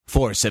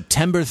For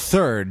September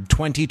 3rd,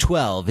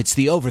 2012, it's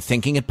the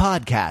Overthinking It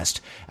podcast,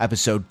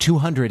 episode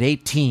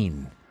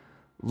 218.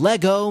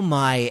 Lego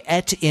my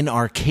et in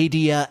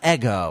Arcadia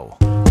ego.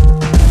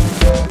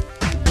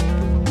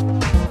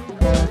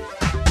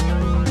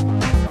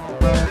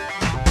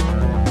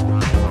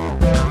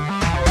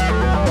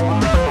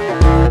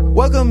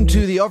 Welcome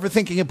to the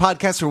Overthinking It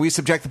podcast, where we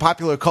subject the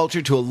popular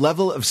culture to a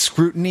level of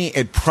scrutiny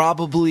it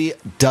probably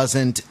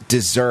doesn't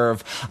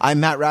deserve.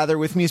 I'm Matt Rather.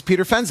 With me is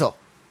Peter Fenzel.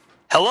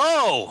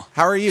 Hello.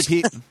 How are you,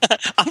 Pete?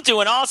 I'm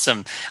doing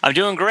awesome. I'm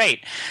doing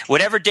great.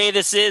 Whatever day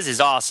this is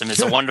awesome.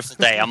 It's a wonderful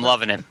day. I'm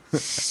loving it.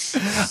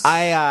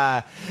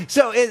 Summer.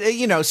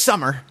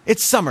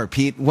 It's summer,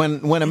 Pete.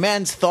 When a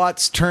man's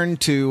thoughts turn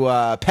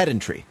to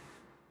pedantry.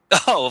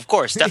 Oh, of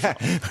course,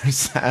 definitely.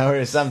 Yeah,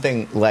 or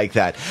something like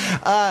that.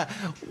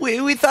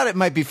 We thought it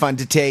might be fun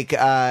to take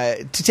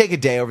a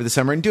day over the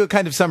summer and do a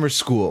kind of summer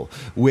school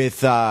with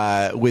the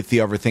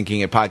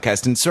Overthinking It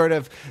podcast and sort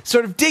of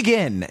dig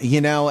in,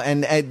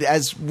 and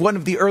as one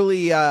of the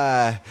early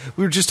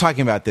we were just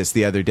talking about this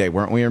the other day,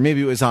 weren't we? Or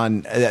maybe it was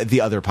on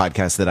the other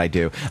podcast that I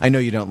do. I know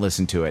you don't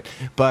listen to it,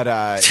 but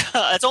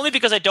it's only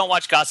because I don't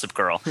watch Gossip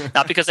Girl,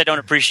 not because I don't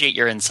appreciate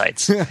your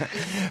insights.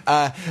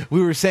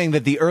 We were saying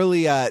that the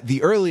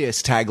earliest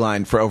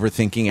tagline for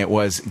Overthinking It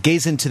was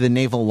gaze into the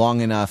navel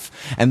long enough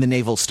and the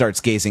navel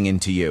starts gazing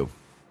into you.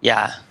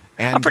 Yeah.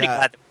 And, I'm pretty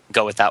glad to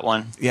go with that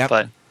one. Yeah.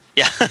 But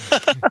yeah.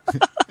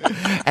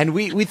 And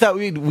we thought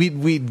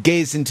we'd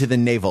gaze into the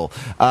navel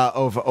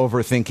of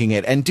Overthinking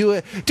It and do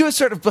a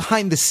sort of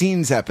behind the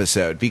scenes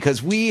episode,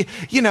 because we're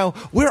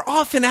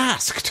often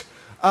asked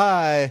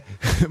by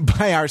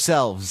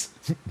ourselves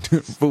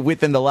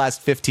within the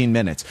last 15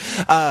 minutes.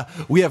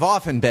 We have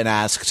often been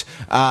asked,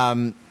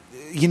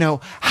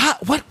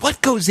 what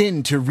goes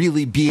into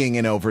really being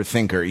an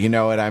overthinker? You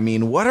know what I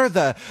mean? What are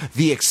the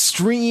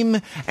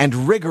extreme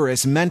and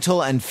rigorous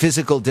mental and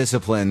physical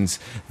disciplines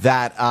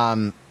that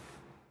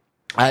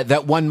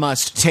that one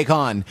must take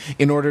on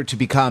in order to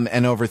become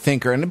an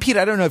overthinker? And Pete,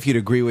 I don't know if you'd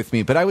agree with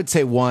me, but I would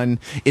say one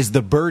is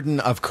the burden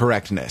of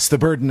correctness, the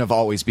burden of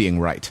always being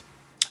right.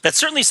 That's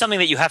certainly something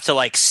that you have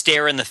to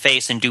stare in the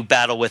face and do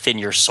battle within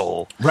your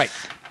soul. Right.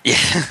 Yeah.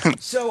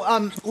 So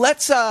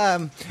let's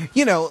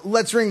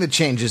ring the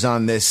changes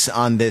on this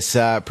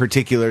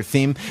particular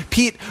theme.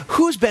 Pete,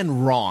 who's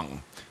been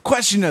wrong?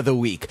 Question of the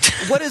week.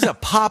 What is a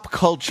pop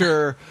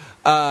culture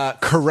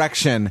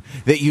correction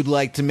that you'd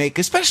like to make,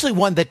 especially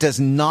one that does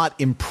not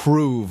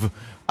improve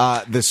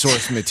the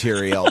source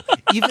material,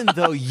 even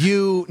though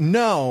you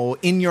know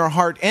in your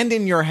heart and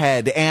in your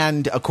head,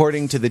 and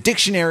according to the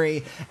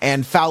dictionary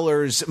and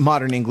Fowler's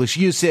Modern English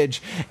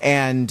Usage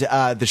and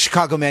the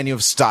Chicago Manual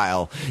of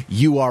Style,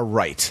 you are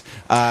right.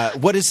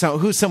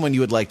 Who's someone you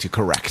would like to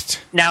correct?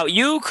 Now,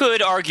 you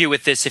could argue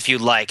with this if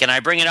you'd like, and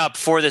I bring it up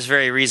for this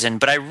very reason,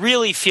 but I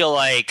really feel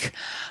like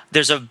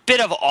there's a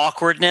bit of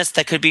awkwardness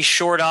that could be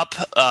shored up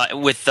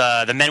with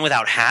the Men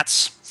Without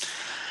Hats.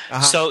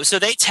 Uh-huh. So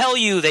they tell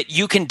you that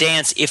you can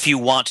dance if you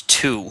want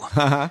to,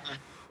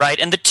 right?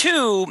 And the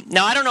to,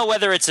 now I don't know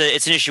whether it's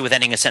an issue with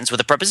ending a sentence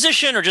with a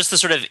preposition or just the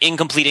sort of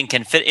incomplete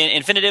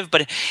infinitive,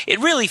 but it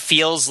really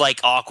feels like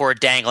awkward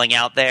dangling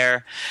out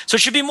there. So it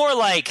should be more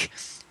like,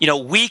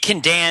 we can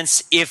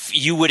dance if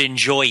you would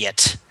enjoy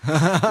it,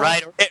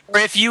 right? Or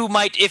if you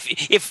might,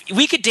 if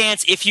we could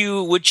dance if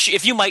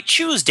you might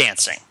choose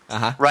dancing.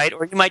 Uh-huh. Right,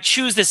 or you might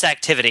choose this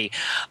activity.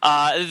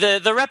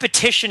 The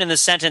repetition in the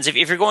sentence, if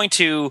you're going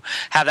to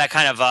have that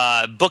kind of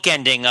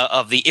bookending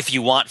of the "if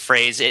you want"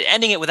 phrase,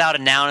 ending it without a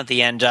noun at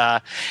the end,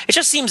 it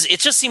just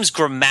seems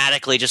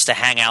grammatically just to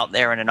hang out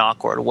there in an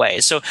awkward way.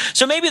 So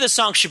maybe the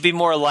song should be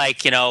more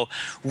like,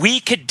 we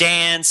could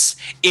dance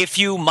if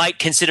you might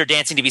consider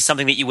dancing to be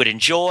something that you would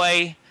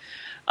enjoy.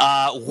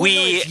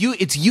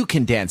 You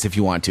can dance if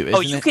you want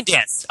to. You can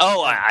dance.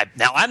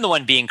 Now I'm the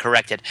one being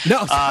corrected.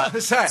 No,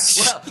 sorry.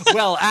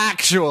 Well,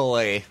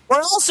 actually. Or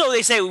also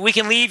they say we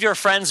can leave your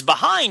friends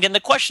behind, and the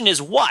question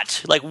is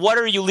what? Like, what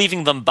are you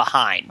leaving them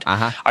behind?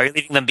 Uh-huh. Are you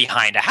leaving them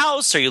behind a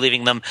house? Are you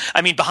leaving them?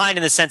 Behind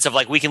in the sense of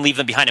we can leave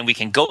them behind and we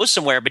can go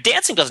somewhere. But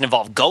dancing doesn't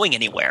involve going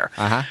anywhere,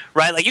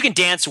 right? Like you can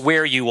dance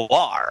where you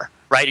are,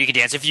 right? You can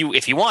dance if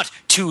you want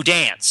to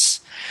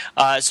dance.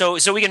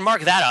 So we can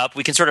mark that up.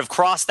 We can sort of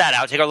cross that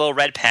out. Take our little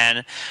red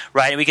pen,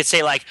 right? And we could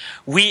say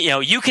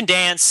you can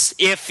dance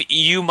if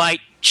you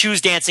might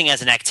choose dancing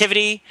as an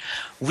activity.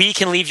 We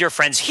can leave your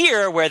friends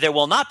here where there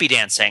will not be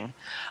dancing,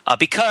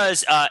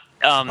 because.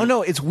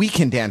 No, it's we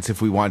can dance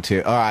if we want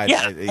to.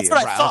 That's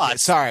what I thought. Okay,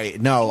 sorry,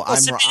 no,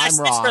 I'm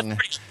wrong.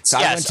 So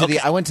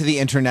I went to the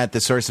internet,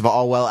 the source of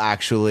all. Well,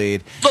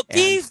 actually, look,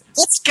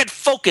 let's get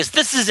focused.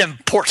 This is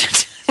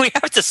important. We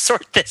have to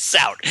sort this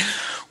out.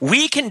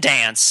 We can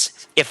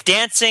dance if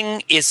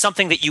dancing is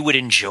something that you would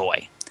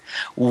enjoy.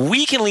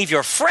 We can leave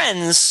your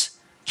friends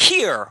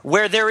here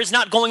where there is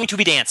not going to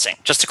be dancing,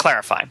 just to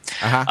clarify.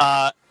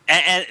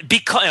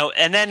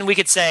 And then we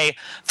could say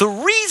the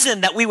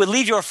reason that we would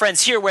leave your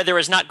friends here where there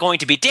is not going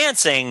to be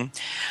dancing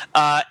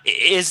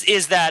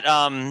is that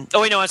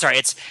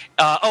It's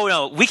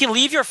we can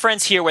leave your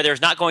friends here where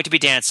there's not going to be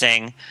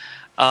dancing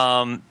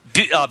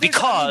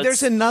because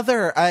there's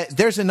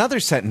another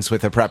sentence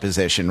with a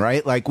preposition,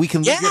 right? Like, we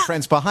can leave your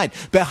friends behind.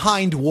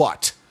 Behind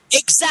what?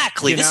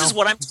 Exactly. This is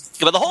what I'm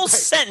talking about. The whole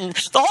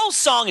sentence, the whole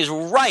song is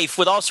rife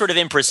with all sort of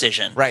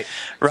imprecision. Right.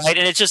 Right.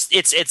 And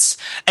it's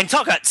and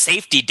talk about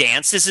safety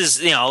dance. This is,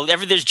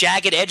 there's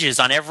jagged edges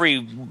on every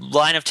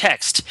line of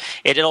text.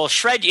 It'll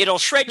shred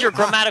your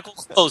grammatical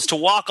clothes to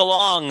walk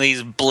along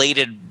these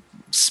bladed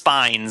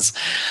spines.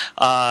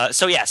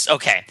 So yes.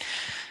 Okay.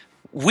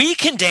 We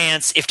can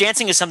dance if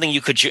dancing is something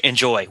you could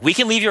enjoy. We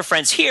can leave your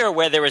friends here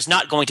where there is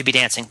not going to be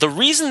dancing. The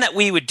reason that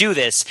we would do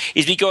this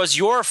is because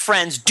your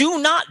friends do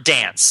not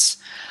dance.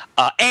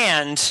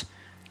 And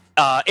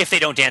if they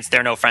don't dance,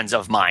 they're no friends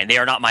of mine. They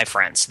are not my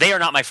friends. They are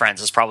not my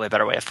friends is probably a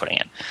better way of putting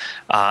it.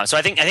 So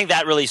I think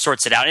that really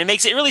sorts it out. And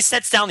it really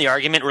sets down the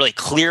argument really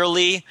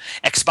clearly,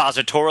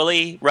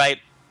 expositorily, right?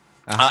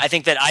 I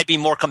think that I'd be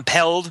more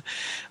compelled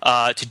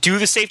to do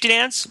the safety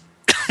dance.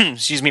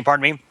 Excuse me,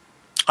 pardon me.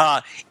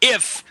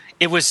 If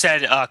it was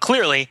said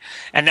clearly,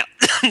 and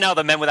now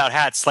the men without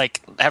hats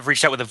have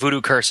reached out with a voodoo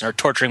curse and are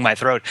torturing my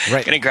throat.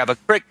 Right. Going to grab a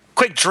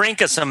quick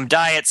drink of some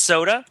diet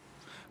soda.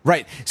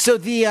 Right. So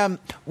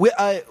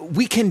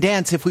we can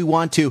dance if we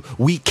want to.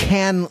 We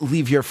can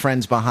leave your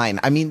friends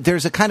behind. I mean,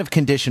 there's a kind of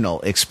conditional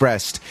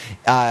expressed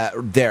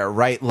there,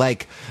 right?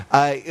 Like,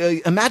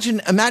 imagine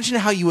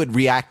how you would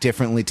react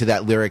differently to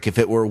that lyric if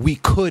it were "we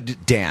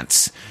could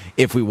dance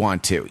if we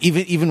want to,"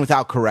 even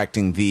without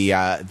correcting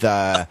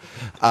the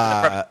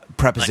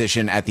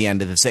preposition at the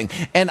end of the thing.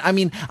 And I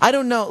mean, I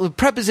don't know,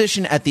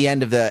 preposition at the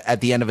end of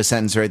a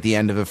sentence or at the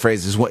end of a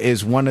phrase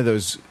is one of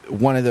those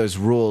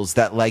rules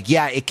that, like,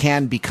 yeah, it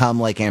can become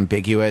like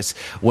ambiguous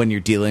when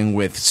you're dealing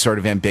with sort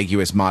of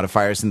ambiguous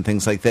modifiers and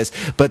things like this.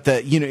 But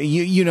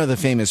the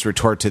famous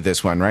retort to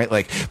this one, right?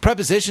 Like,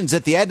 prepositions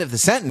at the end of the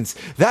sentence,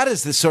 that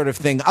is the sort of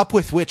thing up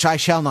with which I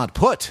shall not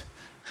put.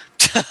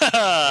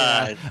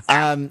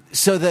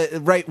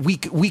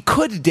 We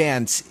could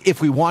dance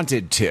if we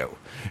wanted to.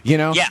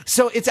 Yeah.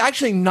 So it's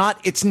actually not.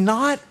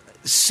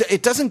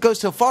 It doesn't go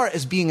so far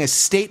as being a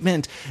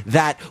statement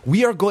that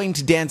we are going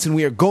to dance and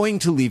we are going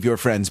to leave your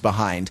friends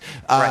behind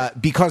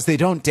because they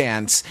don't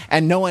dance,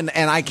 and no one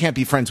and I can't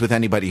be friends with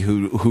anybody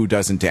who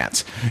doesn't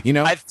dance.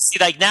 I see.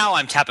 Like, now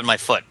I'm tapping my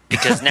foot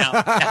because now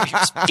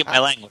you're speaking my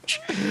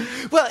language.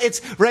 Well,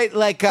 it's right.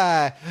 Like,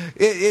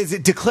 is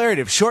it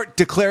declarative? Short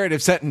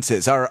declarative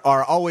sentences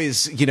are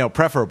always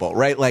preferable,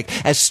 right?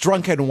 Like, as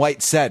Strunk and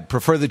White said,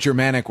 prefer the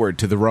Germanic word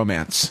to the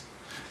Romance.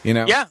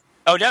 Yeah.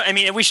 Oh, no. I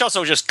mean, we should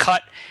also just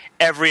cut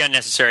every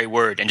unnecessary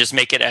word and just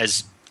make it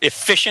as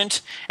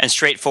efficient and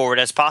straightforward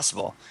as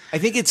possible. I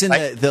think it's in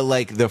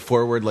the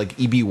foreword, like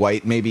E.B.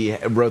 White maybe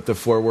wrote the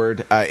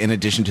foreword in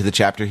addition to the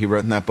chapter he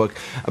wrote in that book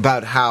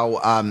about how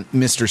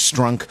Mr.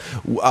 Strunk,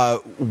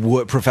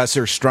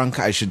 Professor Strunk,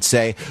 I should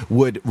say,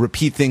 would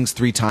repeat things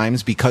 3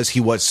 times because he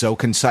was so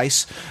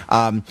concise.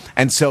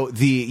 And so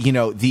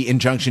the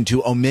injunction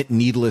to omit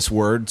needless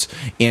words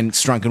in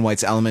Strunk and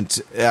White's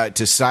Element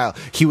to Style,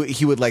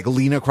 he would like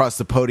lean across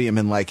the podium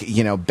and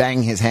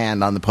bang his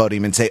hand on the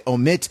podium and say,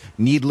 omit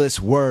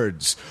needless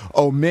words,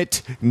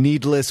 omit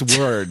needless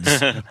words.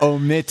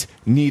 Omit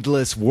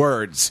needless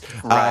words.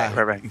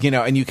 Right.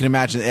 And you can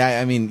imagine,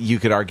 I mean, you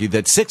could argue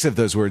that 6 of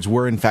those words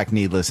were in fact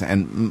needless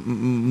and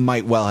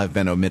might well have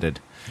been omitted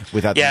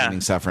without the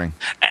meaning suffering.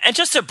 And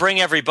just to bring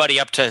everybody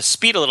up to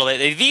speed a little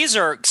bit, these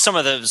are some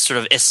of the sort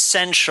of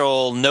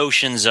essential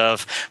notions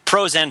of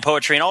prose and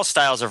poetry and all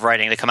styles of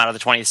writing that come out of the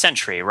 20th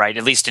century, right?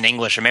 At least in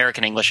English,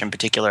 American English in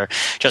particular,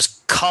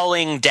 just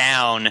culling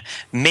down,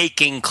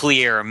 making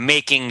clear,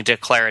 making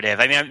declarative.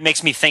 I mean, it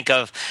makes me think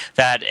of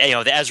that,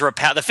 the Ezra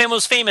Pound, the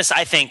most famous,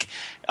 I think,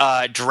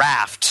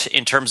 draft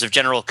in terms of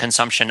general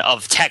consumption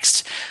of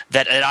text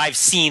that I've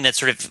seen that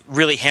sort of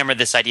really hammered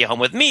this idea home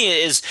with me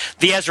is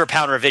the Ezra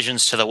Pound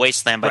revisions to The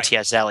Wasteland by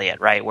T.S. Eliot,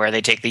 right, where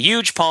they take the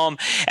huge poem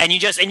and you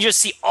just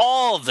see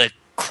all the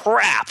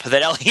crap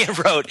that Eliot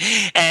wrote,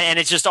 and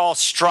it's just all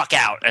struck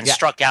out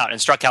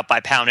by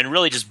Pound and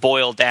really just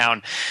boiled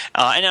down.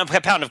 And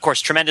Pound, of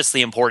course,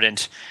 tremendously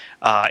important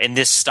in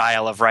this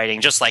style of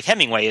writing, just like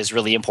Hemingway is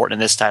really important in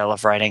this style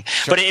of writing.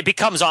 Sure. But it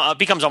becomes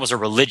almost a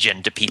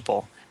religion to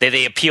people.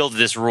 They appeal to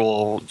this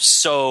rule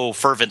so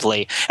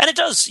fervently, and it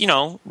does,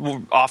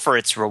 offer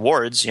its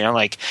rewards.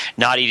 Like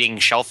not eating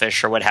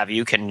shellfish or what have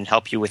you can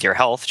help you with your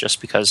health.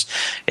 Just because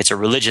it's a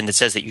religion that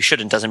says that you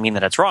shouldn't doesn't mean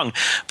that it's wrong.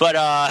 But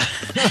yeah.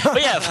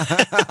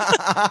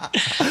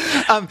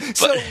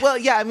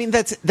 I mean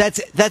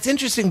that's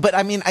interesting. But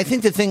I mean, I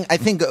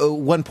think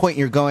one point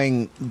you're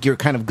kind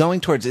of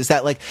going towards is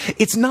that, like,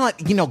 it's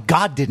not,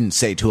 God didn't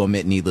say to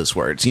omit needless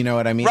words. You know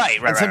what I mean?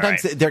 Right. And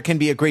sometimes there can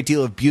be a great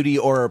deal of beauty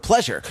or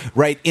pleasure,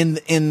 right,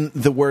 in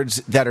the words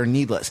that are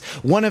needless.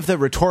 One of the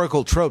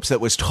rhetorical tropes that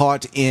was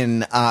taught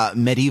in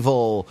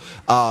medieval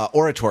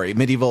oratory,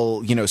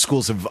 medieval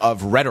schools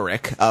of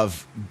rhetoric,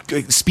 of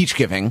speech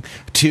giving,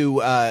 to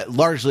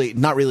largely,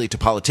 not really to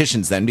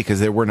politicians then,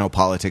 because there were no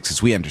politics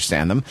as we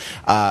understand them,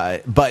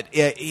 but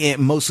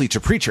mostly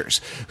to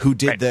preachers who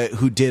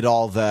did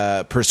all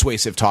the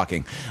persuasive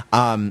talking.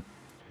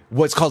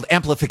 what's called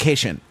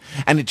amplification,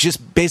 and it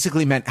just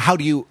basically meant how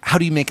do you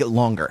make it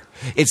longer?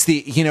 It's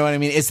the, you know what I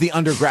mean? It's the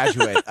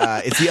undergraduate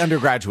it's the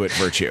undergraduate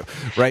virtue,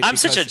 right? I'm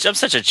such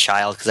a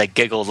child because I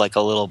giggled like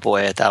a little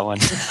boy at that one.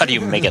 How do you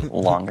make it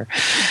longer?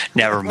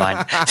 Never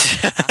mind.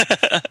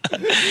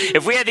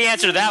 If we had the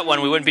answer to that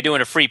one, we wouldn't be doing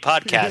a free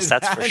podcast.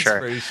 That's for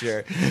sure.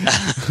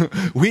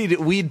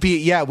 We'd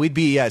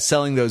be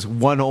selling those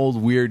one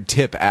old weird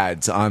tip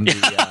ads on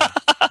the.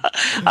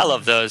 I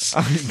love those.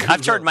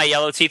 I've turned my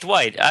yellow teeth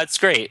white. That's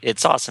great.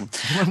 It's awesome.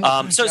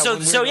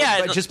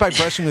 Just by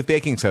brushing with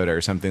baking soda or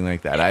something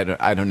like that.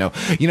 I don't know.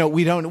 You know,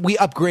 we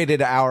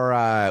upgraded our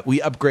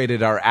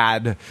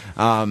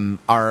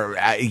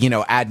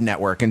ad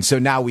network, and so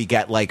now we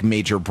get like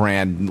major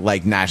brand,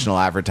 like national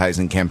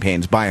advertising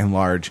campaigns by and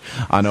large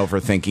on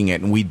Overthinking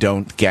It, and we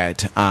don't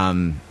get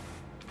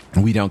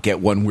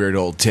one weird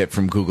old tip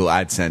from Google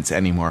AdSense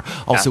anymore.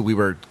 Also, we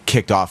were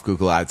kicked off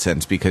Google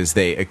AdSense because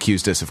they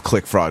accused us of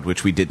click fraud,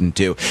 which we didn't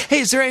do. Hey,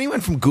 is there anyone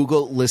from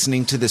Google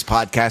listening to this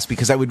podcast?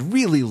 Because I would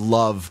really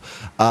love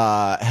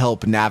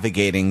help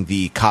navigating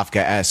the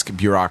Kafkaesque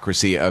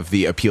bureaucracy of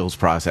the appeals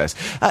process.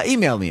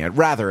 Email me at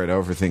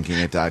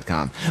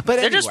rather@overthinkingit.com. But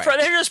they're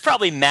just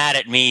probably mad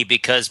at me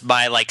because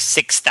my like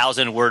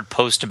 6,000 word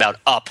post about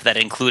Up that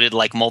included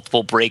like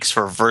multiple breaks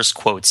for verse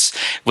quotes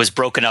was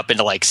broken up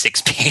into like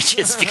 6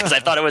 pages. Because I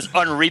thought it was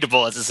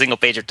unreadable as a single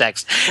page of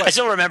text. What? I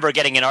still remember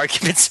getting in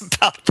arguments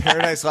about that.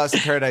 Paradise Lost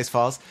and Paradise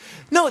Falls.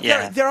 No,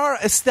 there are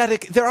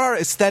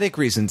aesthetic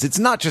reasons. It's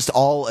not just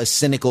all a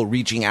cynical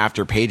reaching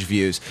after page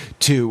views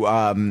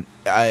to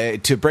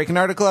break an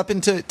article up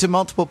into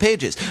multiple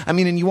pages. I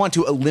mean, and you want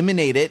to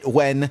eliminate it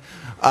when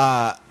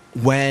you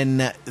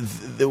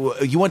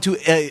want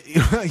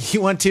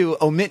to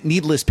omit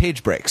needless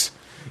page breaks.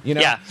 You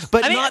know,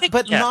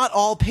 not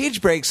all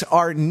page breaks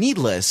are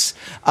needless,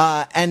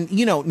 and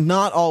you know,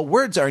 not all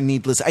words are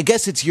needless. I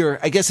guess it's your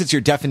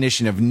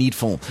definition of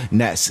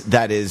needfulness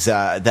that is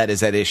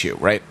at issue,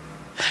 right?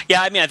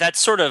 Yeah, I mean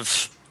that's sort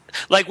of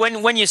like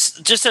when you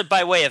just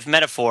by way of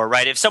metaphor,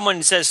 right? If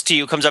someone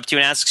comes up to you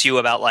and asks you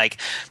about like,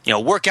 you know,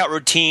 workout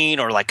routine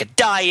or like a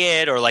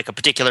diet or like a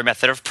particular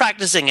method of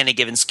practicing any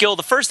given skill,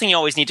 the first thing you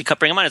always need to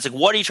bring in mind is like,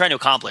 what are you trying to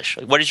accomplish?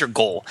 Like, what is your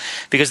goal?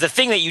 Because the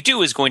thing that you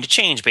do is going to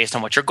change based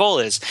on what your goal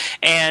is.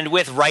 And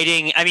with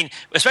writing, I mean,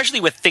 especially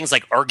with things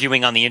like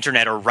arguing on the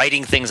internet or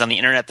writing things on the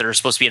internet that are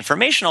supposed to be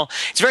informational,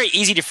 it's very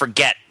easy to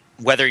forget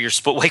whether you're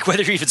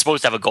even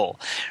supposed to have a goal,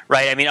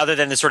 right? I mean, other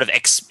than the sort of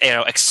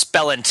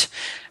expellant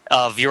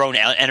of your own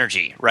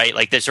energy, right?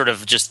 Like the sort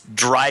of just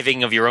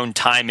driving of your own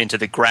time into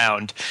the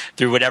ground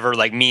through whatever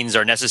like means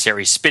are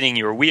necessary, spinning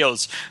your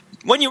wheels.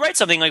 When you write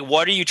something, like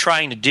what are you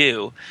trying to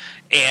do?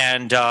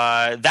 And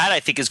that I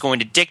think is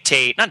going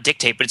to not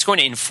dictate, but it's going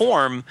to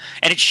inform,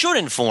 and it should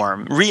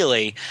inform,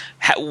 really,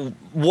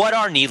 what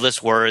are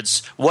needless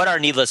words, what are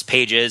needless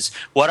pages,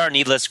 what are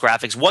needless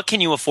graphics, what can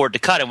you afford to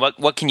cut, and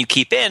what can you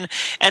keep in,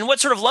 and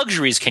what sort of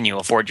luxuries can you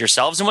afford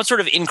yourselves, and what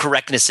sort of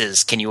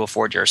incorrectnesses can you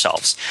afford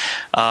yourselves.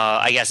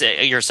 I guess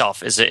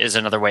yourself is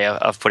another way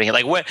of putting it.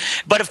 Like,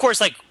 but of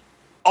course, like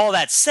all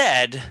that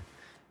said,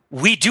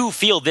 we do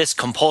feel this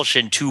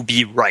compulsion to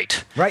be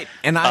right. Right.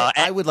 And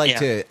I would like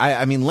to,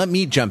 I mean, let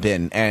me jump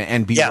in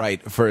and be right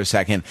for a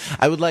second.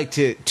 I would like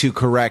to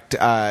correct,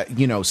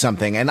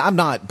 something. And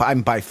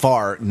I'm by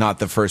far not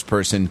the first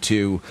person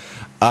to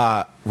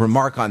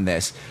remark on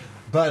this.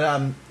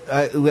 But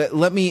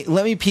let me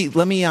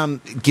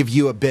give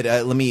you a bit.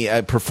 Let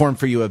me perform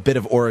for you a bit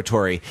of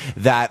oratory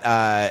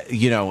that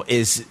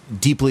is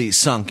deeply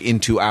sunk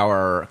into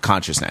our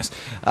consciousness.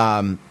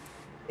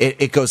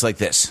 It goes like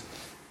this.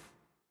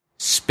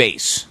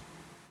 Space.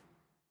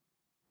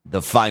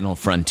 The final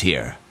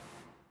frontier.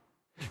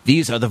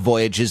 These are the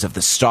voyages of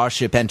the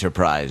Starship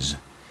Enterprise.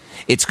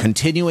 Its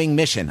continuing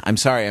mission. I'm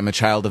sorry, I'm a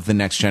child of the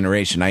next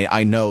generation.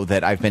 I know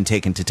that I've been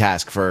taken to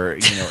task for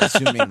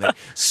assuming that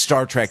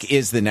Star Trek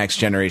is the next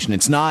generation.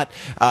 It's not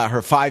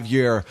her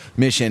 5-year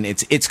mission.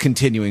 It's its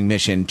continuing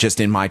mission, just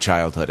in my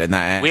childhood.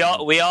 And we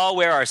all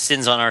wear our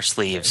sins on our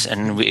sleeves,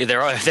 and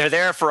they're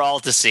there for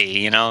all to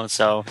see.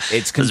 So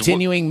its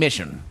continuing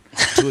mission.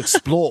 To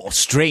explore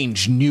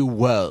strange new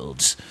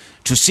worlds,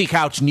 to seek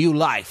out new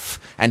life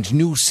and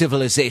new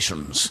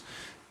civilizations,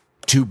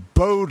 to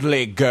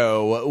boldly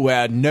go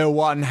where no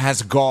one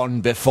has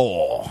gone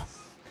before.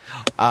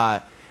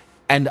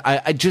 And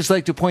I'd just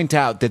like to point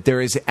out that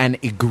there is an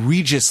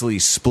egregiously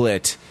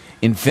split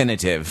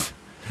infinitive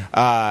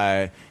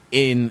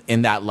in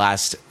that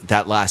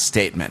last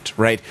statement,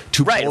 right?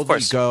 To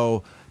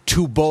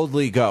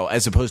boldly go,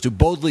 as opposed to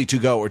boldly to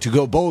go, or to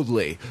go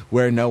boldly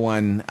where no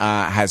one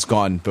has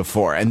gone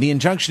before. And the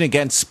injunction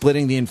against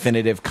splitting the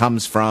infinitive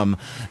comes from,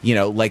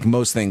 like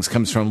most things,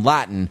 comes from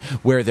Latin,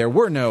 where there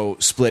were no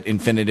split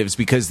infinitives,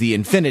 because the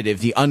infinitive,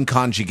 the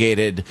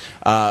unconjugated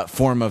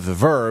form of the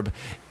verb,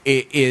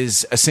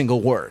 is a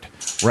single word,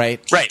 right?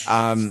 Right.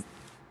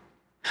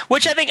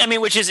 Which I think,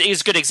 which is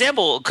a good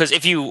example, because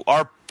if you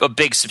are a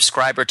big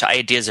subscriber to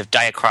ideas of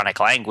diachronic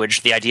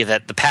language, the idea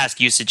that the past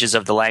usages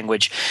of the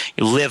language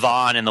live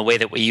on in the way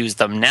that we use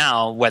them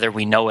now, whether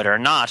we know it or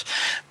not,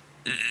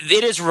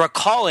 it is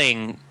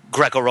recalling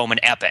Greco-Roman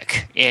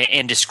epic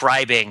in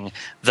describing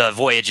the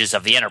voyages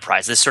of the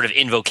Enterprise. This sort of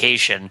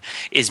invocation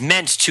is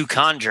meant to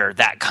conjure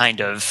that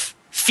kind of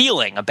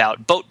feeling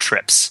about boat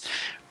trips,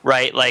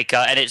 right? Like,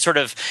 and it sort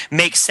of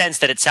makes sense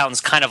that it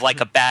sounds kind of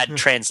like a bad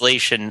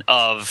translation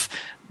of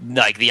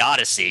like the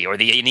Odyssey or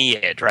the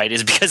Aeneid, right?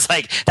 Is because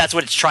like that's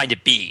what it's trying to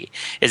be.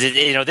 Is it,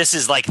 you know, this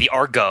is like the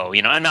Argo,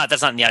 you know,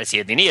 that's not in the Odyssey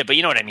or the Aeneid, but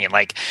you know what I mean?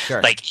 Like,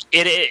 sure. Like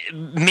it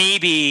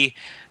maybe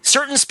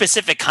certain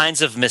specific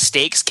kinds of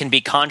mistakes can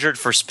be conjured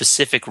for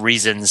specific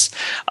reasons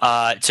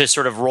to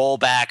sort of roll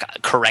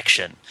back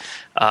correction.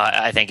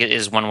 I think it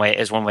is one way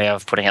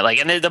of putting it. Like,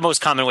 and the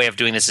most common way of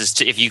doing this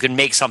is if you can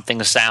make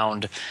something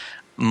sound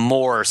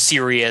more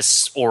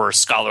serious or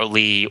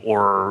scholarly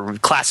or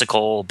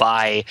classical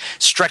by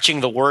stretching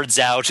the words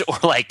out or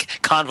like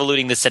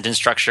convoluting the sentence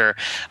structure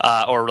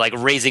or like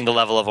raising the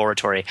level of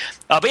oratory.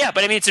 But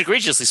I mean, it's an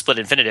egregiously split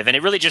infinitive, and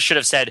it really just should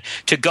have said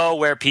to go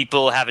where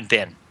people haven't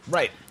been.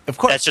 Right. Of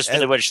course, that's just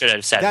really what it should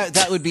have said.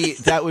 That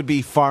would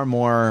be far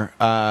more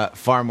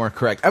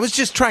correct. I was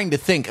just trying to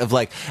think of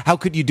like how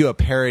could you do a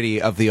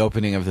parody of the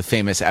opening of the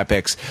famous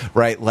epics,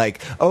 right? Like,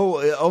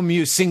 oh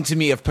Muse, sing to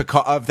me of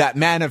Picard, of that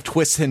man of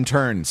twists and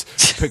turns,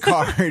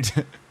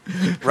 Picard,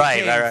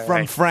 right,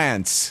 from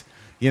France,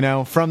 you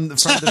know, from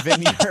the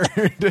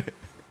vineyard.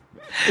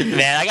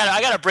 Man,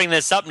 I gotta bring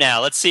this up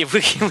now. Let's see if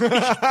we can.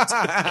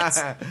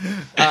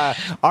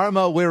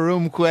 Arma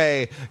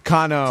virumque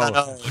cano.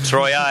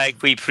 Troiae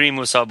qui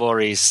primus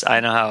arboris.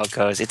 I know how it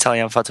goes.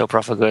 Italian fato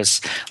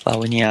profagus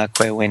Laviniaque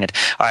venit.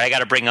 All right, I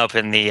gotta bring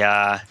open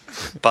the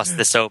bust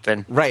this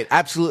open. Right,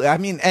 absolutely. I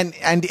mean, and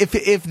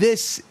if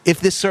this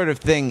sort of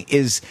thing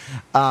is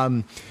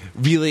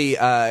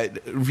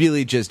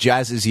really just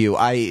jazzes you,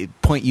 I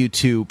point you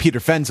to Peter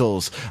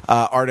Fenzel's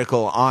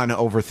article on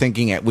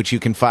Overthinking It, which you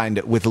can find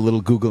with a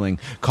little Googling,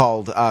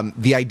 called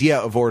The Idea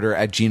of Order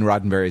at Gene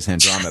Roddenberry's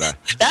Andromeda.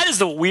 That is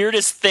the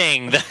weirdest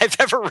thing that I've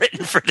ever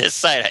written for this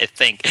site, I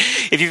think.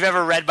 If you've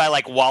ever read by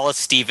like Wallace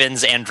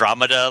Stevens'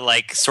 Andromeda,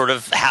 like sort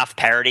of half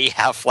parody,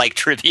 half like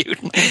tribute.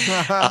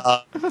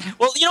 Well,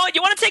 you know what?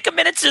 You want to take a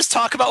minute to just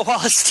talk about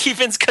Wallace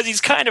Stevens because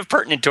he's kind of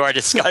pertinent to our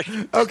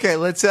discussion. Okay,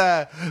 let's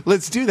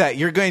do that.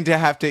 You're going to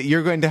have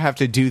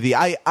to do the.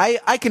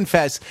 I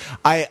confess,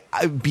 I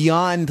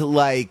beyond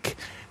like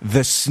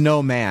the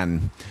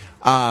Snowman.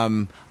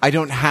 I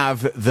don't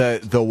have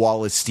the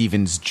Wallace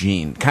Stevens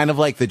gene, kind of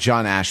like the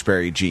John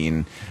Ashbery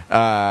gene.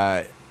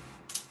 Though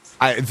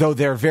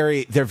they're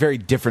very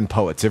different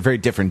poets. They're very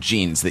different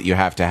genes that you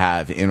have to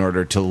have in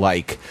order to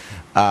like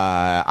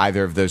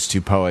either of those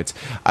two poets.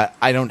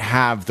 I don't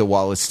have the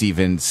Wallace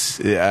Stevens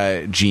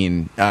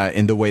gene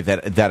in the way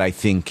that I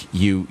think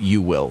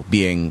you will,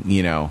 being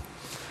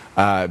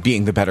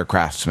being the better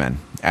craftsman,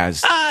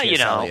 as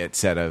Eliot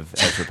said of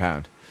Ezra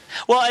Pound.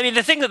 Well, I mean,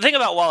 the thing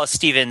about Wallace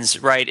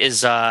Stevens, right,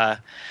 is Wallace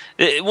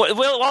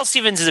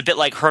Stevens is a bit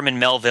like Herman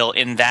Melville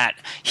in that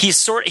he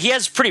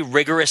has pretty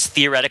rigorous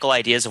theoretical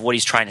ideas of what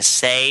he's trying to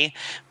say,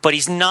 but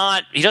he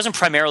doesn't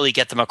primarily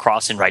get them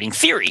across in writing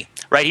theory,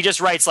 right? He just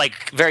writes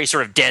like very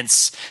sort of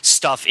dense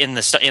stuff in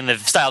the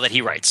style that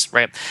he writes,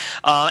 right?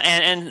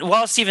 And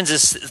Wallace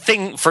Stevens'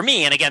 thing for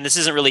me, and again, this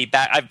isn't really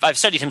bad. I've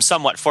studied him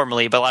somewhat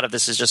formally, but a lot of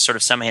this is just sort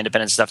of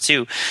semi-independent stuff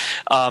too.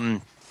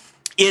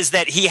 Is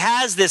that he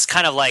has this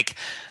kind of like.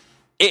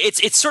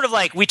 It's sort of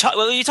like you talk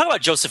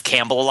about Joseph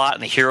Campbell a lot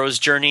in The Hero's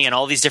Journey and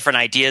all these different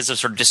ideas of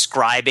sort of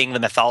describing the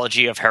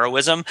mythology of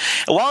heroism.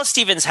 And Wallace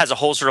Stevens has a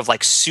whole sort of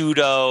like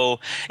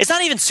it's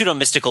not even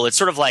pseudo-mystical. It's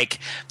sort of like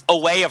a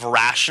way of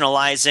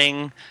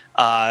rationalizing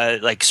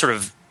like sort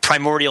of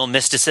primordial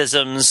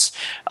mysticisms,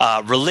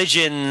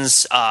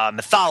 religions,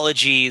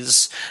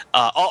 mythologies,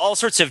 all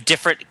sorts of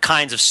different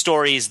kinds of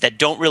stories that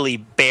don't really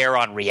bear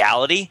on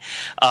reality,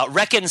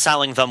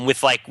 reconciling them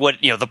with like what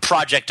the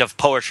project of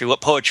poetry,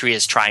 what poetry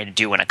is trying to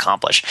do and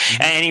accomplish.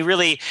 Mm-hmm. And he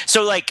really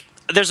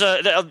there's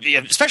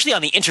especially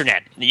on the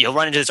internet, you'll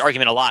run into this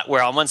argument a lot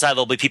where on one side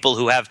there'll be people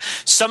who have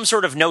some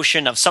sort of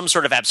notion of some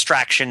sort of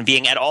abstraction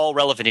being at all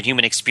relevant in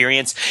human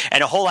experience,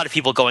 and a whole lot of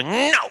people going,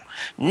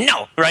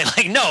 no, right?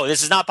 Like, no,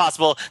 this is not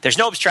possible. There's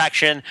no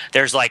abstraction.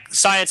 There's like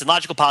science and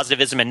logical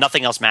positivism and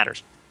nothing else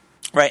matters.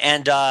 Right,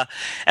 and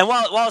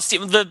Wallace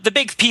Stevens, the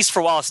big piece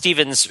for Wallace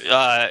Stevens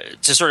to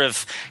sort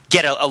of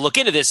get a look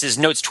into this is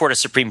Notes Toward a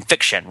Supreme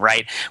Fiction,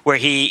 right? Where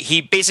he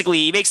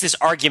basically makes this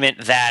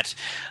argument that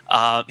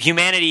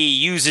humanity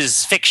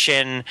uses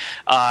fiction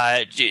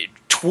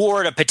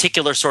toward a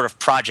particular sort of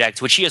project,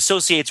 which he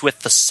associates with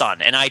the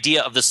sun. An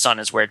idea of the sun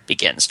is where it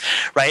begins,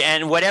 right?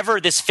 And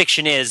whatever this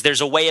fiction is, there's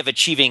a way of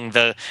achieving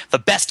the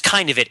best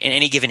kind of it in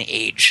any given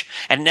age,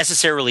 and it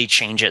necessarily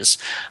changes,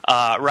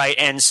 right?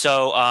 And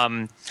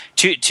so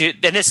he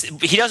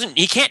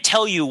can't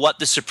tell you what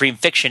the supreme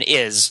fiction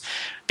is,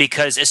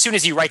 because as soon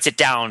as he writes it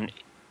down,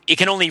 it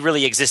can only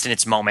really exist in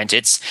its moment.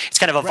 It's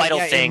kind of a vital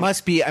thing. It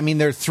must be. I mean,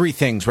 there are three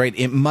things, right?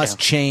 It must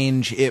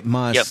change. It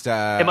must.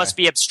 It must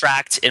be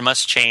abstract. It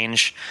must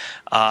change.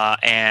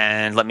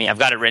 And I've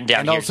got it written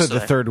down. And here, also the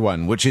third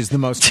one, which is the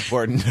most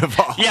important of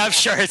all. Yeah, I'm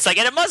sure. It's like,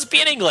 and it must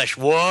be in English.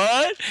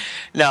 What?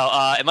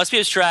 No, it must be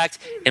abstract.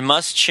 It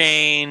must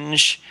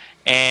change.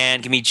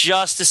 And give me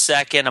just a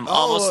second. I'm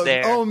almost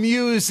there. Oh,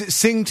 Muse,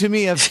 sing to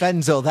me of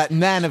Fenzel, that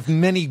man of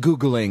many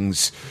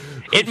Googlings.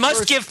 It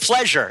must give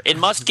pleasure. It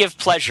must give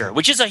pleasure,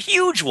 which is a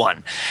huge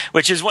one,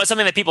 which is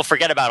something that people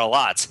forget about a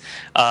lot.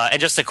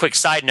 And just a quick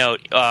side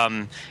note,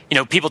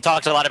 people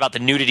talked a lot about the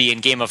nudity in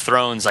Game of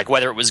Thrones, like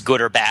whether it was good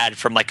or bad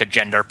from like a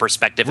gender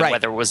perspective and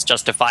whether it was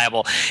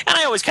justifiable. And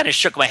I always kind of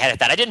shook my head at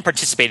that. I didn't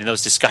participate in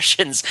those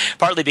discussions,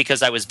 partly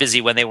because I was busy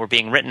when they were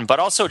being written,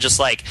 but also just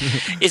like,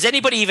 is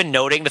anybody even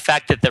noting the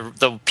fact that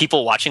the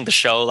people watching the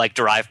show like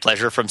derive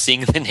pleasure from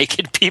seeing the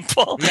naked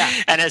people? Yeah.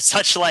 And as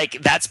such,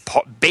 like that's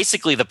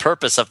basically the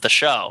purpose of the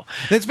show.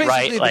 That's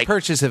basically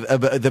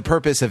the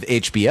purpose of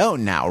HBO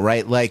now,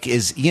 right? Like,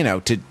 is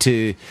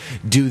to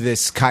do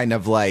this kind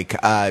of like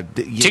to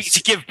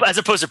give, as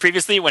opposed to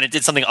previously when it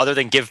did something other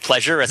than give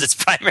pleasure as its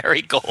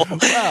primary goal.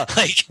 Well,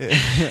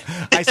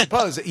 I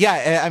suppose,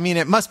 yeah. I mean,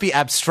 it must be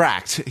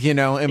abstract,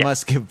 It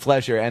must give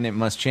pleasure and it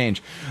must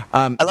change.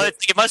 I love it.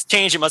 It must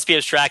change. It must be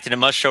abstract, and it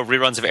must show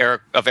reruns of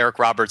Eric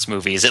Roberts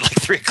movies at like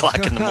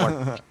 3:00 in the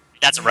morning.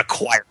 That's a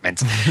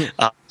requirement.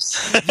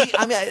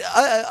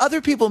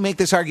 Other people make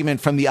this argument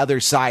from the other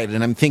side,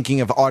 and I'm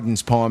thinking of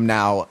Auden's poem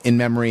now in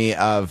memory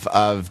of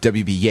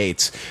W.B.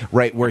 Yeats,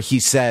 right, where he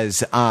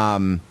says,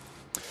 in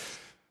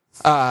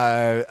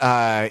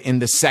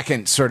the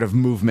second sort of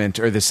movement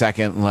or the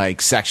second like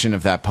section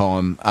of that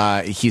poem,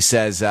 he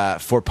says,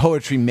 "For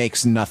poetry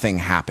makes nothing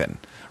happen."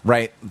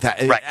 Right.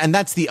 And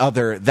that's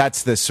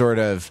the sort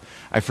of,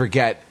 I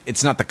forget,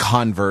 it's not the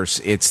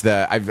converse, it's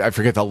I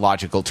forget the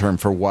logical term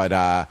for what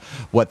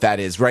that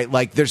is, right?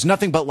 Like there's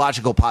nothing but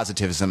logical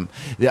positivism.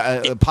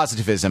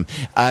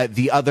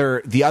 The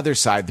other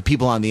side, the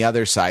people on the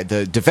other side,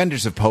 the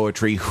defenders of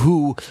poetry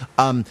who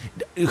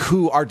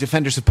are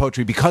defenders of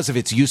poetry because of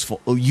its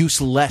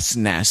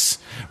uselessness,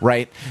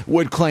 right,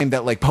 would claim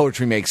that like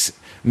poetry makes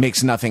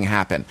nothing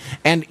happen.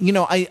 And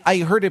I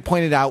heard it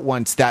pointed out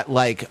once that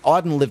like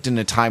Auden lived in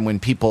a time when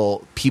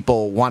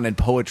people wanted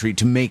poetry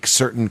to make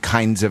certain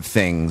kinds of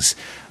things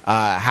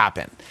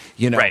happen.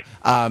 Right.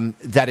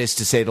 That is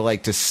to say,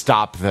 to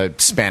stop the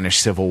Spanish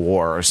Civil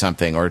War or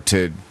something, or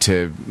to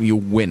you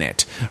win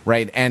it,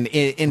 right? And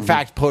in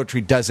fact,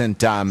 poetry doesn't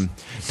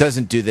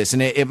do this,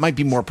 and it might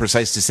be more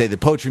precise to say that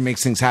poetry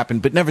makes things happen,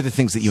 but never the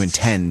things that you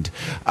intend,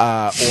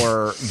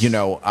 or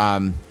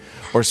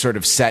sort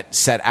of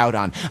set out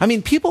on. I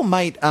mean, people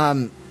might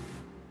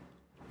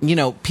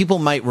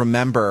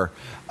remember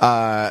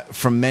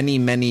from many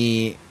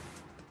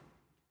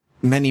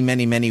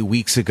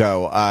weeks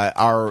ago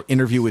our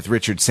interview with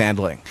Richard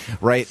Sandling,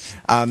 right?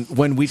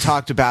 When we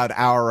talked about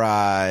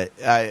the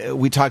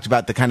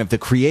kind of the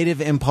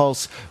creative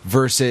impulse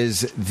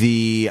versus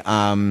the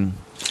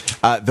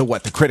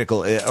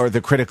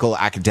critical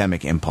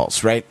academic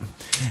impulse, right?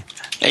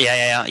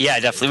 Yeah,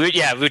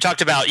 definitely. We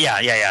talked about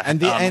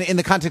And in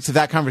the context of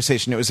that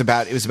conversation, it was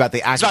about the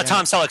academic. It's about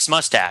Tom Selleck's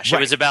mustache. Right.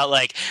 It was about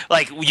like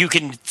you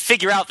can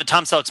figure out that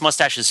Tom Selleck's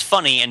mustache is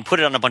funny and put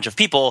it on a bunch of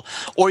people,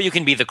 or you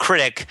can be the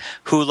critic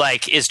who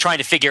is trying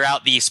to figure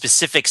out the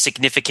specific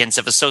significance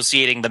of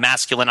associating the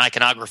masculine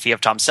iconography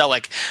of Tom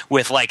Selleck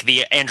with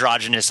the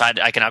androgynous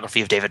iconography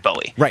of David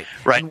Bowie. Right.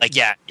 Right.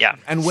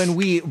 And when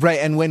we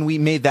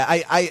made that,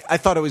 I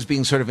thought I was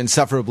being sort of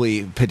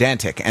insufferably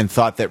pedantic and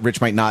thought that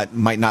Rich might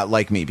not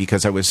like me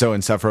because I was so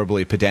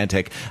insufferably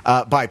pedantic,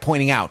 by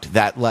pointing out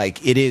that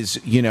it is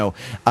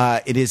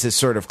a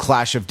sort of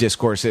clash of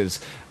discourses,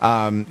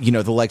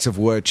 the likes of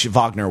which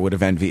Wagner would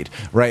have envied,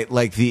 right?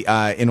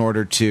 In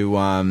order to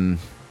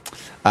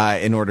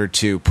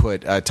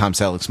put Tom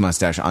Selleck's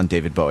mustache on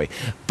David Bowie,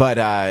 but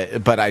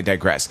I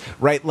digress.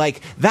 Right,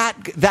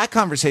 that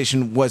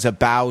conversation was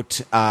about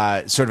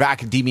sort of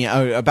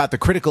academia, about the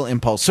critical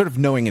impulse, sort of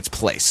knowing its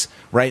place.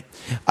 Right,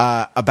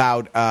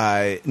 about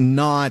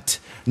not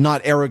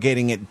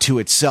arrogating it to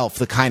itself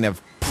the kind of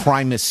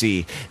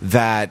primacy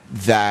that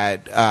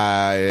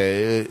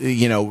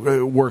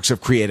works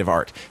of creative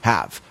art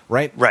have.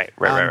 Right.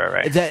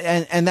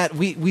 And that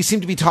we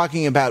seem to be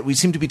talking about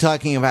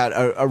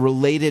a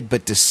related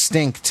but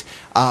distinct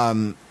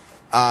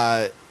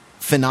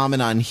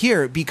phenomenon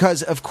here,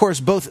 because of course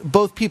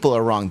both people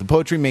are wrong. The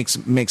poetry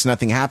makes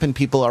nothing happen.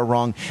 People are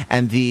wrong,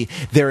 and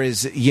there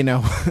is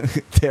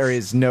there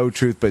is no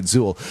truth but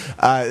Zool.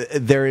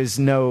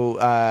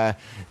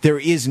 There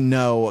is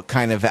no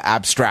kind of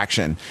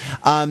abstraction.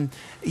 And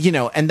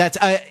that's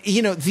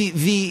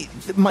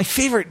my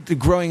favorite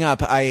growing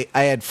up. I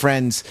had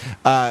friends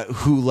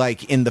who,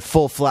 in the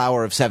full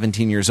flower of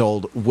 17 years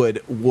old,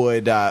 would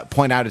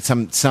point out at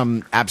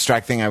some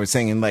abstract thing I was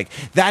saying, and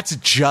that's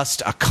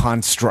just a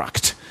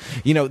construct.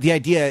 The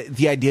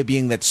idea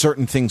being that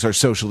certain things are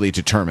socially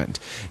determined.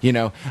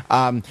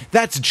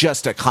 That's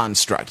just a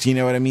construct. You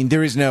know what I mean?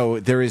 There is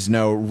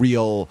no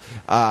real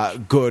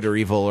good or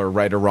evil or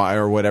right or wrong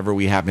or whatever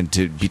we happen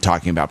to be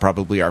talking about.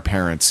 Probably our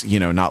parents,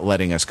 not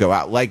letting us go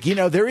out.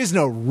 There is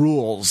no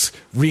rules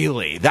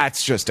really.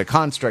 That's just a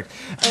construct.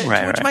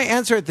 Which my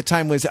answer at the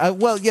time was,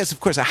 well, yes, of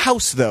course, a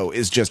house though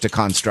is just a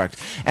construct,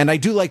 and I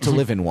do like to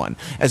live in one,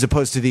 as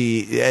opposed to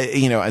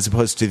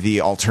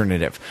the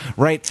alternative,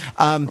 right?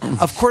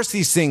 Of course,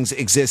 these things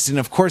exist, and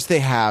of course, they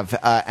have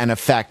an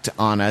effect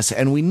on us,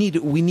 and we need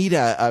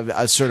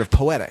a sort of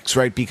poetics,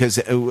 right? Because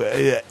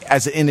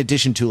as in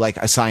addition to like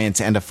a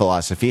science and a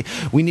philosophy,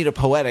 we need a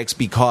poetics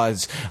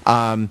because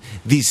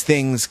these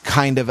things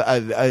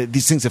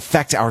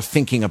affect our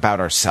thinking about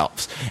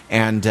ourselves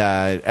and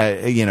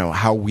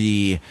how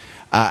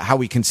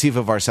we conceive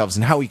of ourselves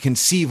and how we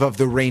conceive of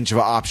the range of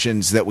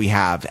options that we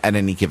have at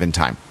any given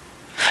time.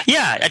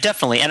 Yeah,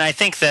 definitely. And I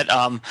think that,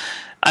 I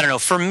don't know,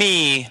 for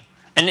me,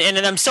 and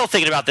I'm still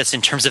thinking about this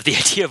in terms of the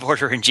idea of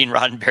order in Gene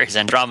Roddenberry's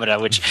Andromeda,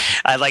 which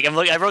I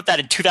wrote that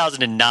in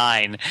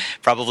 2009,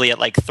 probably at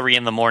 3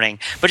 a.m.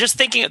 But just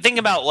thinking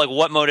about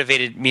what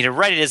motivated me to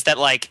write it is that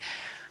I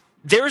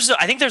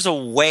think there's a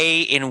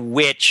way in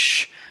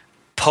which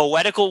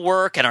poetical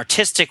work and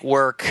artistic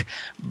work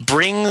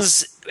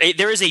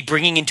there is a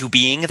bringing into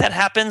being that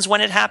happens when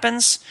it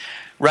happens,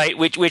 right?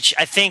 Which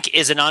I think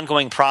is an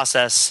ongoing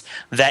process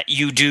that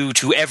you do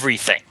to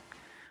everything,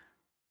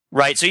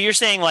 right? So you're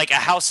saying a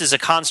house is a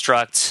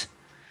construct,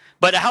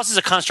 but a house is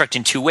a construct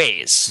in two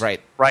ways,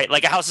 right? Right,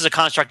 like a house is a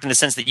construct in the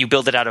sense that you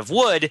build it out of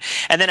wood,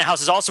 and then a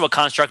house is also a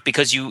construct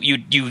because you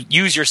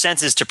use your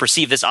senses to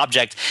perceive this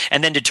object,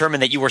 and then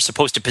determine that you were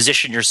supposed to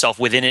position yourself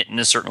within it in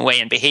a certain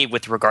way and behave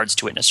with regards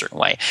to it in a certain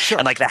way. Sure.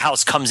 And the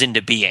house comes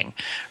into being,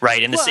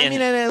 right? And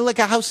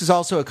a house is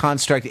also a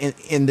construct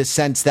in the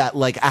sense that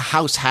a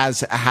house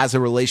has a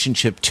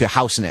relationship to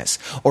houseness,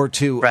 or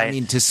to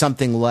to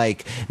something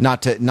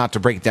not to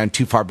break it down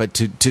too far, but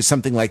to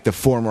something like the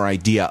form or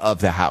idea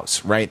of the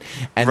house, right?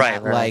 And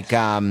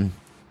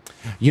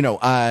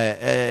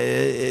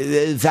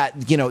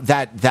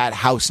that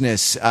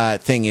houseness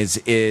thing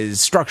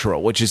is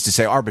structural, which is to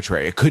say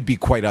arbitrary. It could be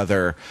quite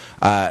other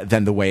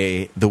than the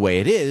way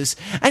it is,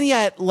 and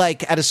yet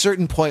at a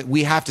certain point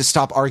we have to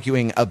stop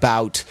arguing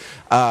about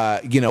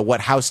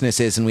what houseness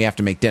is, and we have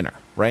to make dinner,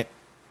 right?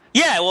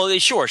 Yeah, well,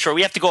 sure.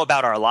 We have to go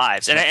about our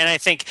lives, and I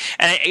think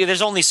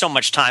there's only so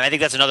much time. I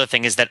think that's another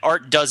thing, is that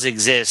art does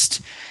exist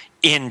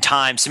in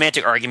time.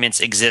 Semantic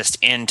arguments exist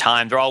in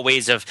time. They're all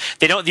ways of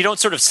you don't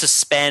sort of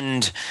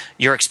suspend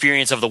your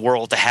experience of the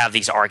world to have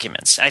these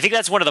arguments. And I think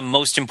that's one of the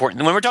most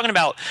important when we're talking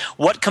about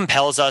what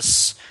compels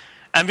us.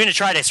 I'm going to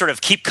try to sort of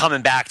keep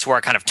coming back to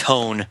our kind of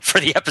tone for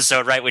the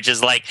episode, right? Which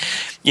is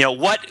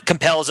what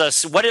compels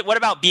us? What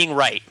about being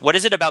right? What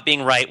is it about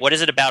being right? What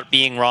is it about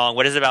being wrong?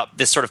 What is it about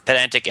this sort of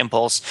pedantic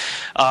impulse?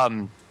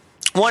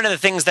 One of the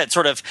things that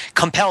sort of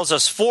compels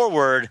us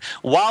forward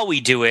while we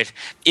do it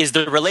is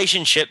the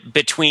relationship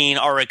between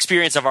our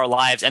experience of our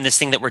lives and this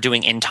thing that we're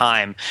doing in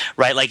time,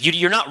 right?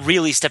 You're not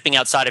really stepping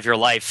outside of your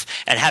life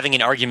and having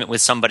an argument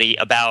with somebody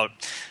about,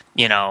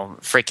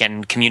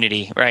 freaking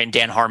Community, right? And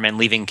Dan Harmon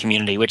leaving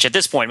Community, which at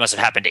this point must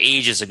have happened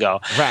ages ago.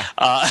 Right.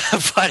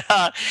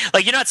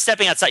 But you're not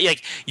stepping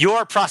outside.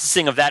 Your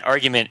processing of that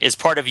argument is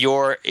part of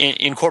your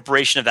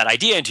incorporation of that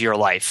idea into your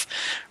life,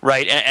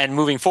 right? And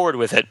moving forward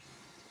with it.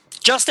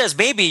 Just as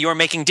maybe your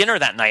making dinner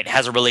that night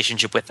has a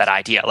relationship with that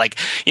idea.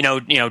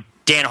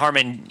 Dan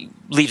Harmon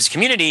leaves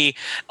Community,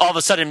 all of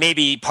a sudden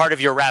maybe part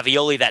of your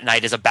ravioli that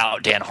night is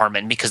about Dan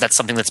Harmon because that's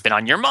something that's been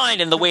on your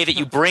mind, and the way that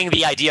you bring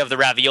the idea of the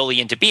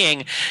ravioli into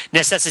being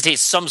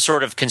necessitates some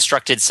sort of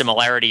constructed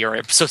similarity or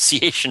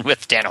association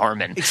with Dan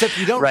Harmon. Except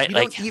you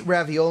don't eat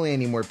ravioli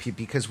anymore, Pete,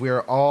 because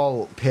we're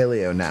all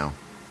paleo now.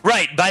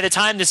 Right. By the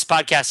time this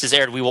podcast is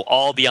aired, we will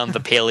all be on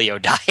the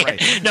paleo diet.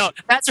 Right. No,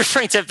 that's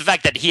referring to the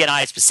fact that he and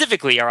I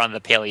specifically are on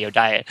the paleo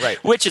diet,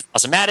 right? Which is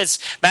awesome. Matt is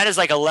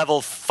a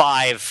level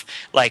 5.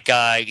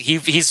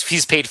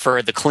 He's paid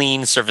for the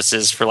clean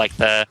services for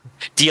the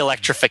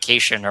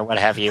de-electrification or what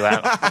have you.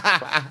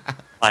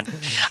 I'm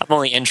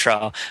only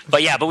intro,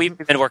 but we've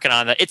been working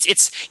on that.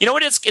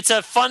 It's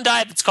a fun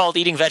diet. It's called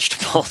eating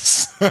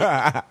vegetables.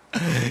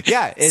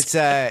 Yeah,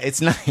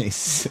 it's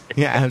nice.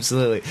 Yeah,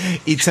 absolutely.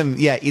 Eat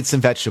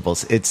some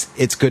vegetables.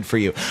 It's good for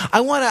you.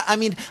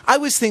 I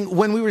was thinking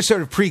when we were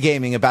sort of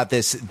pre-gaming about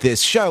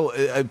this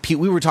show, Pete,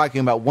 we were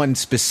talking about one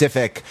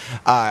specific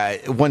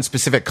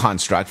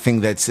construct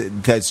thing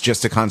that's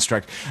just a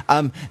construct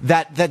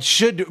that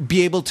should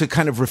be able to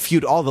kind of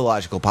refute all the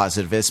logical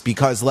positivists,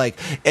 because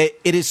it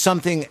is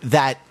something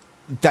that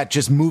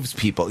just moves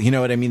people, you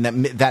know what I mean?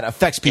 That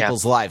affects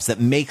people's lives, that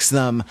makes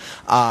them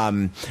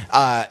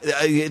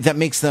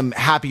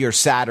happy or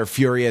sad or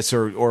furious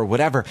or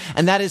whatever.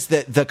 And that is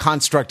the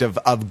construct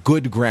of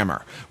good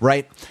grammar,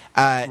 right?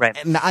 Right.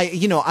 And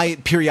I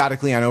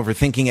periodically, on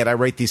Overthinking It, I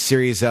write these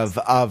series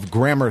of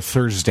Grammar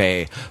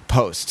Thursday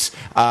posts,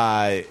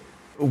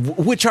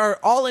 which are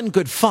all in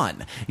good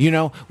fun,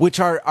 which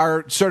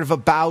are sort of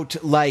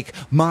about like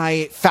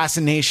my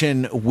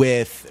fascination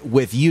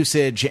with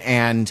usage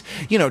and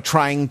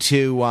trying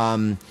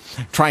to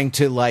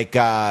like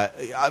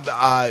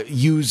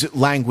use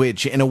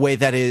language in a way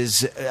that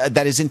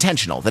is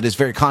intentional, that is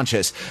very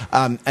conscious,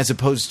 as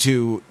opposed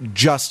to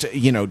just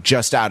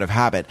out of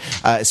habit,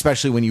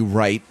 especially when you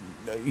write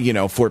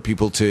for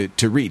people to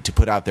read, to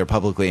put out there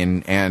publicly,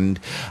 and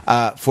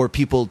for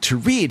people to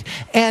read.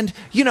 And,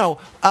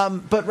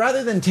 but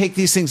rather than take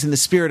these things in the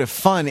spirit of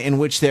fun in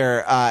which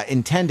they're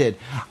intended,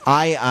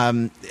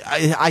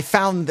 I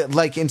found that,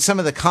 like, in some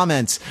of the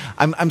comments,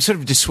 I'm sort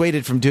of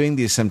dissuaded from doing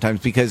these sometimes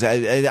because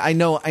I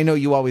know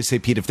you always say,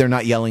 Pete, if they're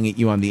not yelling at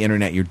you on the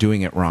internet, you're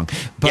doing it wrong.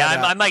 But,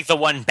 yeah, I'm like the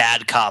one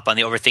bad cop on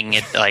the Overthinking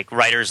It like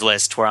writers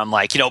list where I'm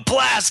like,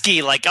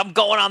 Pulaski, like I'm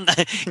going on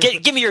the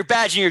give me your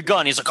badge and your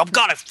gun. He's like, I've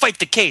got to fight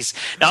the case.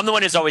 Now I'm the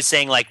one who's always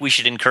saying like we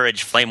should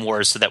encourage flame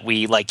wars so that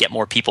we like get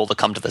more people to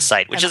come to the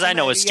site, which is I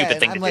know a stupid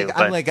thing to do.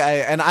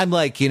 I'm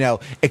like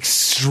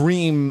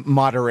extreme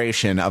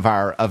moderation of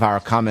our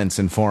comments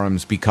and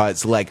forums,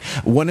 because like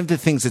one of the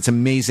things that's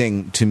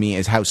amazing to me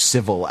is how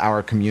civil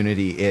our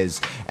community is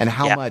and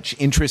how much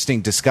interesting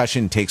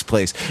discussion takes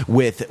place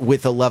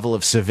with a level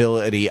of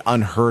civility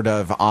unheard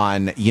of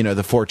on the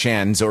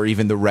 4chans or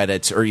even the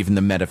Reddits or even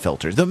the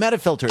metafilters. The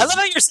metafilters. I love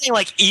how you're saying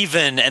like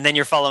even and then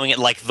you're following it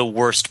like the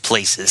worst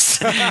places.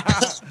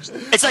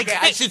 It's like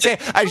I should say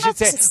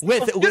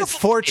with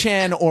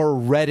 4chan or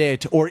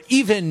Reddit or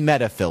even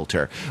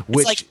Metafilter, which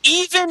it's like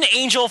even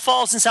Angel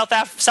Falls in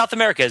South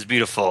America is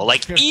beautiful.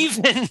 Like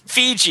even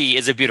Fiji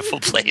is a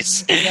beautiful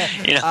place.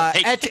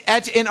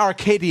 at in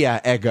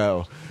Arcadia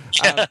Ego.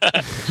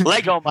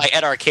 Lego my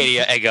at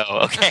Arcadia Ego.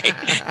 Okay.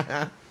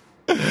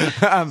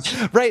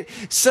 Right.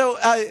 So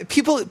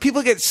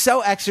people get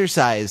so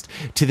exercised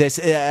to this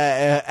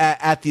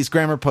at these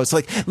grammar posts.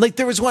 Like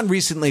there was one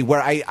recently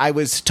where I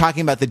was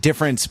talking about the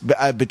difference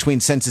between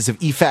senses of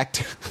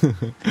effect,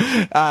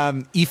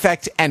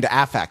 effect and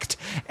affect,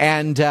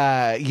 and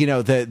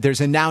there's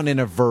a noun and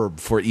a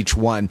verb for each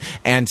one,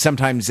 and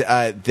sometimes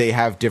they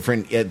have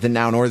different. The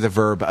noun or the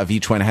verb of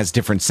each one has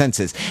different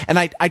senses, and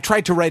I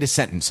tried to write a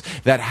sentence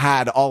that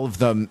had all of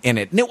them in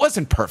it, and it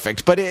wasn't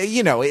perfect, but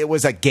it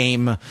was a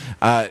game.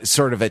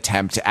 Sort of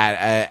attempt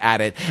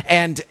at it,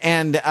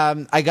 and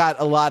I got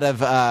a lot of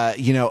well,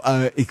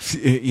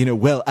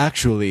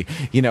 actually,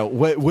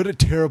 what a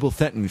terrible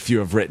sentence you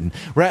have written.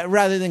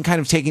 Rather than kind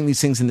of taking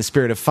these things in the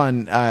spirit of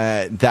fun,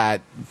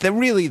 that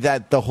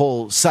the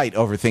whole site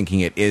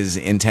Overthinking It is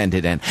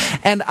intended in,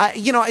 and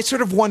I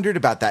sort of wondered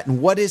about that,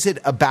 and what is it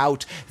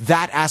about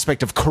that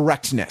aspect of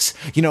correctness,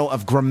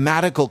 of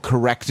grammatical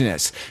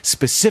correctness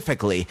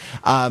specifically.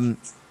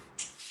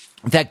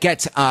 That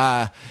gets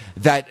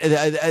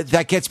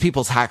that gets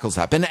people's hackles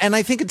up, and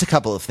I think it's a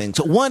couple of things.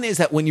 One is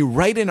that when you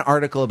write an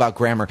article about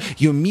grammar,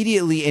 you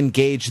immediately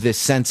engage this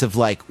sense of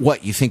like,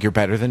 what, you think you're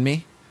better than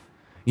me?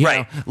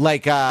 Right.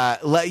 Like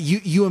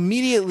you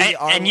immediately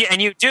are, and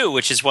you do,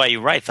 which is why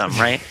you write them,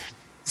 right?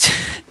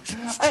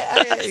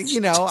 I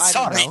don't know.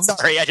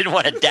 Sorry, I didn't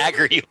want to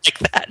dagger you like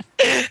that.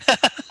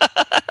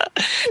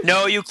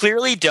 No, you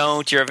clearly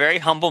don't. You're a very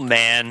humble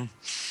man.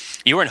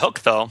 You were in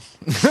Hook, though.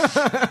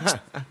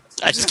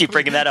 I just keep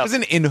bringing that up. I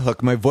wasn't in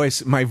Hook. My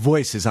voice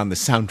is on the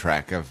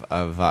soundtrack of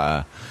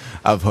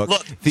Hook.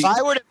 Look, if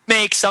I were to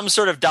make some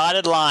sort of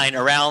dotted line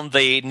around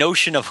the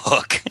notion of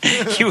Hook,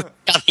 you would be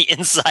on the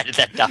inside of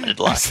that dotted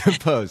line. I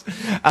suppose.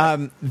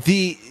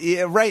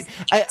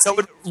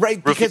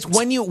 Because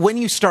when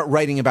you start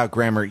writing about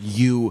grammar,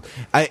 you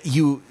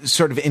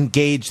sort of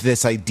engage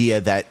this idea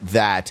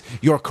that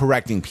you're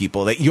correcting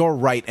people, that you're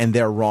right and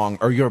they're wrong,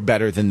 or you're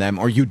better than them,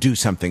 or you do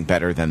something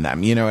better than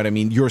them. You know what I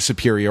mean? You're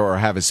superior or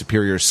have a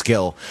superior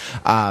skill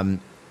to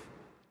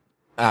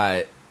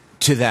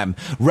them,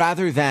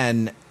 rather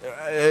than.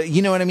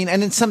 You know what I mean?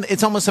 And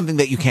it's almost something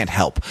that you can't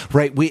help,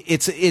 right?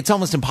 It's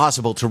almost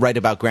impossible to write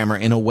about grammar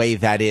in a way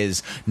that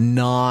is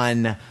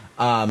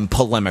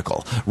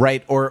polemical,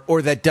 right?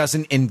 Or that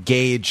doesn't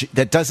engage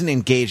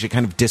a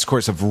kind of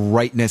discourse of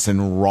rightness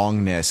and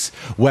wrongness,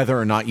 whether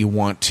or not you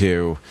want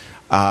to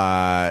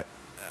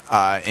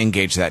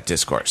engage that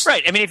discourse.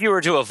 Right. I mean, if you were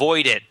to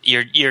avoid it,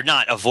 you're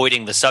not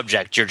avoiding the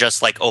subject. You're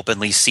just like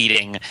openly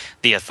ceding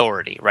the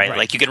authority, right?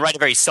 Like you can write a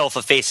very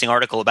self-effacing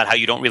article about how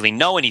you don't really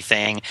know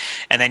anything,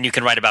 and then you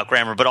can write about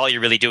grammar, but all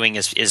you're really doing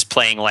is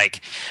playing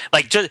like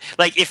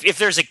if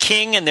there's a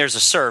king and there's a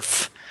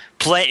serf,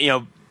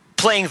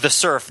 playing the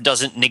serf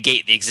doesn't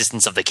negate the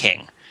existence of the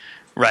king.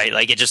 Right,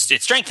 like it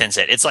strengthens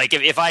it. It's like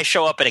if I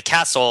show up at a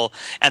castle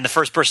and the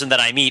first person that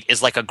I meet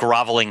is like a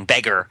groveling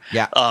beggar.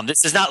 Yeah.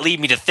 This does not lead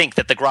me to think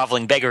that the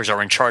groveling beggars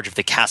are in charge of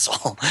the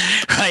castle,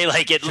 right?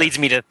 Like it leads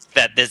me to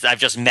that I've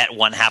just met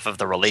one half of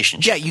the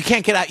relationship. Yeah, you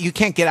can't get out. You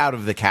can't get out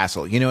of the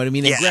castle. You know what I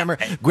mean? Yeah.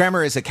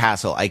 Grammar is a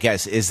castle, I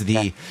guess, is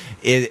the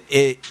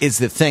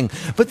thing.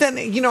 But then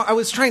I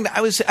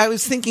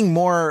was thinking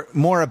more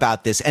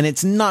about this, and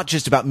it's not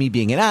just about me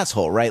being an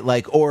asshole, right?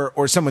 Like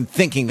or someone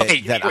thinking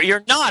that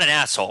you're not an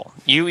asshole.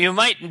 You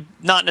might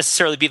not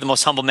necessarily be the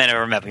most humble man I've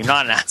ever met, but you're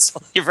not an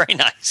asshole. You're very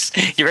nice.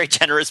 You're a very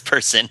generous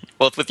person,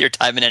 both with your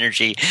time and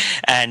energy,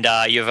 and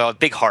you have a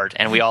big heart,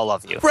 and we all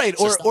love you. Right,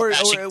 So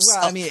well,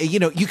 stop I mean,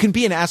 you can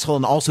be an asshole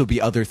and also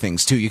be other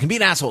things too. You can be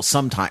an asshole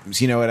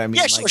sometimes. You know what I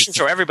mean? Yeah,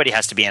 sure. Everybody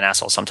has to be an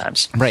asshole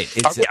sometimes. Right.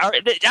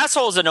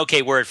 Asshole is an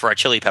okay word for our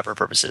chili pepper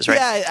purposes, right?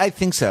 Yeah, I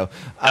think so.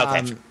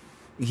 Okay.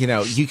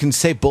 You can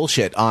say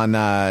bullshit on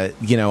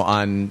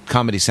on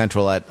Comedy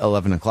Central at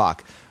 11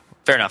 o'clock.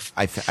 Fair enough.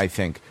 I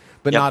think,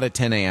 but Yep. not at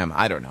 10 a.m.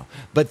 I don't know.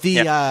 But the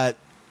Yep.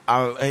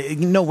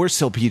 no, we're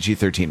still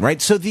PG-13,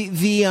 right? So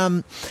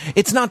the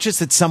it's not just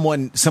that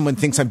someone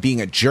thinks I'm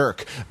being a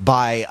jerk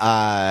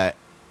by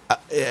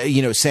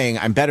saying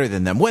I'm better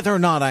than them, whether or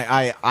not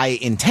I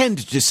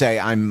intend to say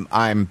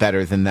I'm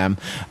better than them.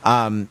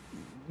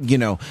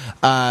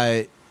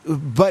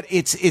 But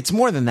it's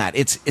more than that.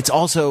 It's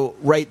also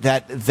right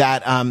that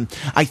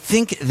I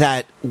think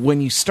that when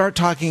you start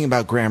talking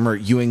about grammar,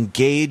 you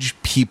engage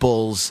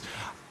people's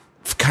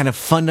kind of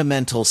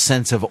fundamental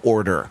sense of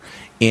order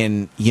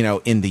in the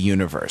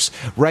universe,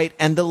 right?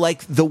 And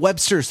the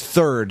Webster's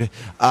third,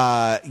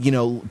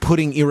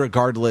 putting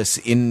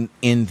irregardless in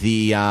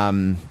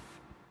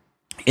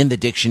the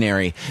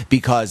dictionary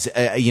because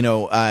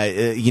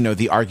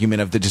the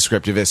argument of the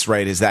descriptivists,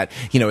 right, is that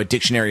a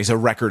dictionary is a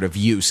record of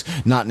use,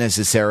 not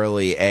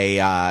necessarily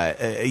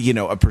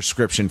a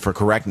prescription for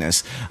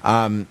correctness.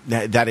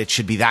 That it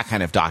should be that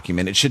kind of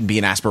document. It shouldn't be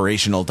an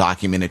aspirational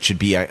document. It should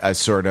be a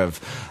sort of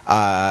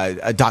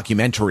a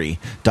documentary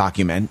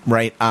document,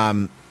 right?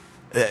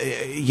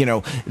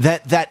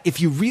 That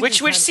if you really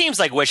which seems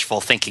like wishful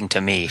thinking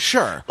to me.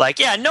 Sure. Like,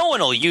 yeah, no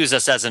one will use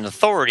us as an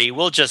authority.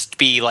 We'll just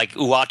be like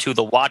Uatu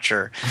the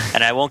Watcher,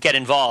 and I won't get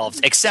involved.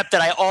 Except that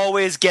I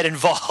always get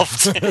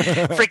involved.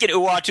 Freaking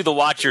Uatu the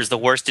Watcher is the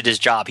worst at his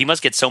job. He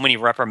must get so many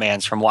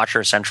reprimands from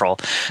Watcher Central.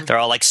 They're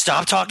all like,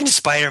 "Stop talking to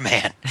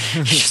Spider-Man.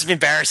 You're just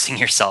embarrassing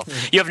yourself."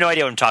 You have no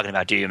idea what I'm talking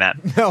about, do you, Matt?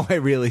 No, I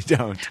really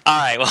don't. All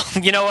right. Well,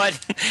 you know what?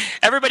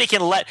 Everybody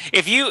can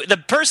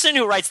the person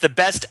who writes the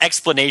best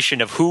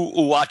explanation of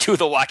who Uatu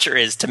the Watcher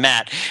is to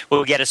Matt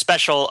will get a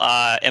special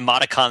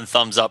emoticon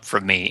thumbs up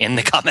from me in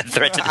the comment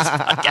thread to this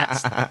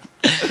podcast.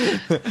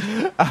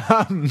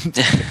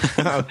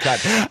 Oh God,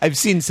 I've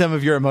seen some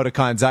of your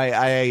emoticons.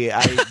 I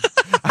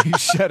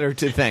shudder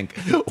to think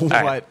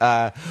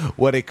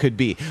what it could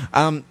be.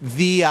 I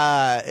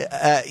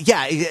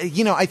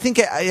think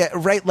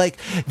right, like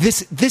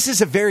this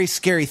is a very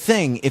scary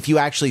thing if you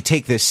actually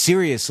take this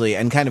seriously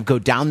and kind of go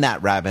down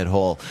that rabbit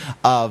hole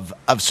of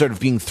sort of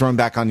being thrown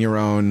back on your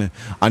own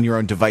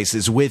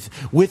devices with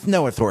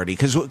no authority,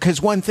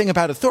 because one thing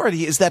about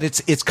authority is that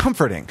it's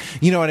comforting.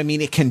 You know what I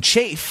mean? It can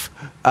chafe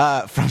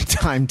from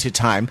time to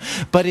time,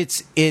 but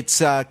it's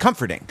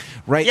comforting,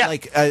 right? Yeah.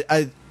 Like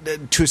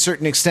to a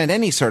certain extent,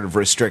 any sort of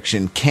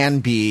restriction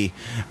can be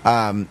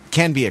a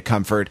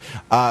comfort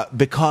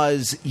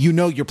because you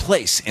know your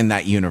place in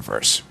that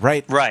universe,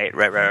 right? Right.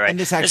 And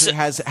this actually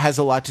has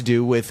a lot to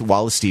do with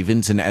Wallace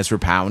Stevens and Ezra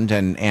Pound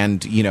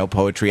and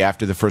poetry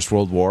after the First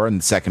World War and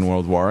the Second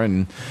World War,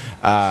 and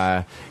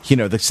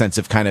the sense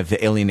of kind of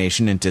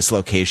alienation and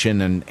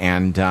dislocation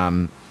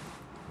and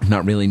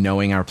not really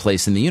knowing our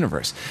place in the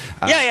universe.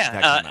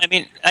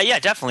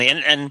 Definitely.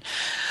 And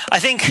I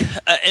think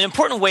an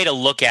important way to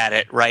look at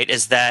it, right,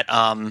 is that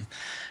I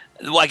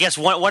guess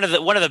one of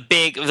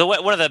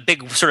the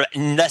big sort of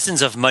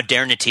lessons of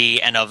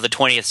modernity and of the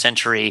 20th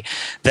century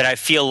that I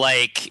feel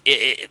like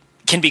it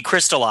can be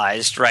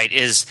crystallized, right,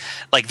 is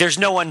like there's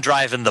no one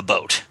driving the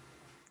boat,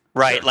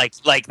 right? Sure.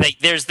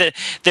 There's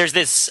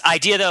this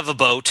idea of a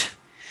boat.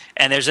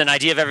 And there's an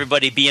idea of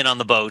everybody being on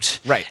the boat.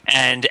 Right.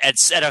 And at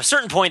a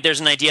certain point, there's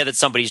an idea that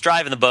somebody's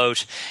driving the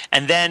boat.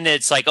 And then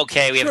it's like,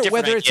 okay, we have a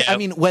different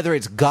idea. Whether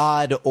it's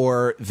God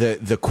or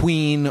the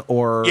Queen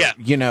or,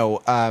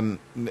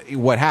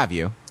 what have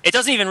you. It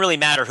doesn't even really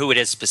matter who it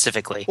is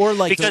specifically. Or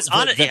like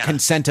the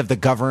consent of the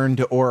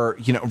governed or,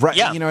 right.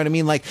 Yeah. You know what I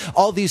mean? Like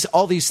all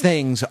these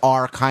things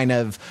are kind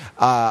of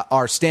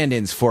are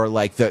stand-ins for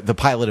like the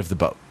pilot of the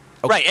boat.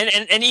 Okay. Right,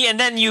 and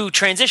then you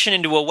transition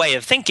into a way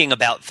of thinking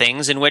about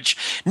things in which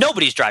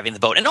nobody's driving the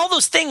boat, and all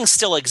those things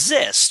still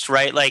exist,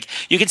 right? Like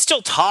you can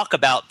still talk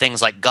about things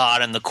like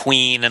God and the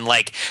Queen and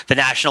like the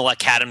National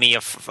Academy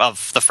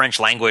of the French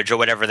language or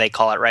whatever they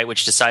call it, right?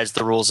 Which decides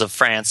the rules of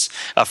French,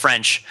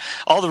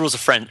 all the rules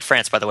of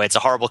France. By the way, it's a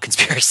horrible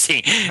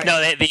conspiracy. Right.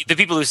 No, the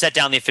people who set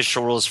down the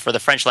official rules for the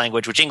French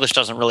language, which English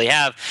doesn't really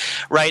have,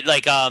 right?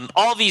 Like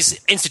all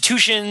these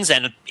institutions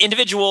and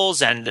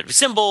individuals and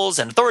symbols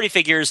and authority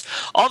figures,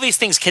 all these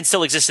things can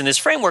still exist in this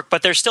framework,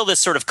 but there's still this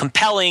sort of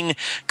compelling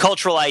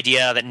cultural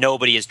idea that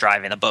nobody is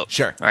driving the boat.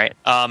 Sure. Right.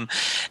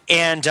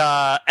 And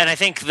I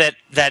think that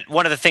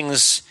one of the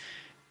things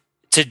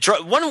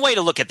one way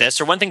to look at this,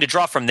 or one thing to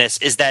draw from this,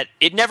 is that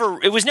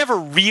it was never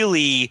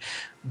really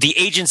the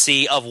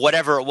agency of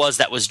whatever it was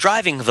that was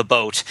driving the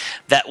boat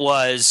that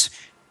was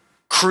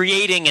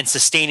creating and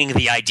sustaining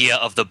the idea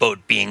of the boat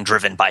being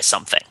driven by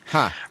something.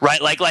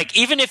 Right? Like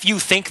even if you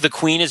think the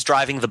queen is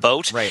driving the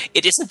boat,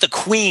 it isn't the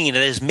queen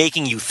that is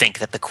making you think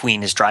that the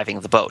queen is driving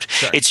the boat.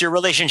 Sure. It's your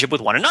relationship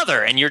with one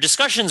another and your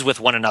discussions with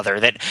one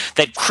another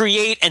that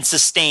create and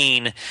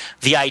sustain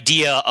the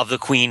idea of the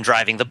queen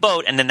driving the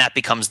boat, and then that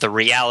becomes the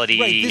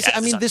reality.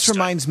 Right. This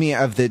reminds me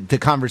of the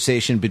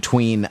conversation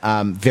between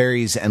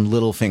Varys and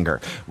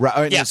Littlefinger.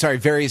 Sorry,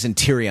 Varys and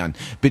Tyrion.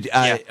 But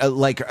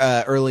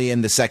early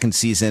in the second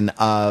season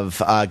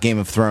of Game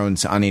of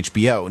Thrones on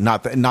HBO.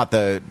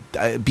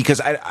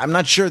 Because I'm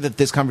not sure that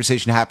this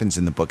conversation happens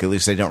in the book. At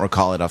least I don't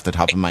recall it off the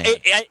top of my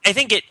head. I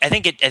think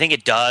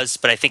it does,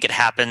 but I think it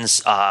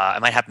happens.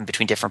 It might happen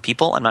between different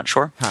people. I'm not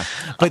sure.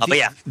 But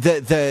yeah,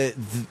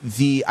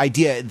 the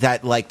idea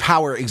that like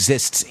power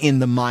exists in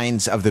the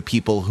minds of the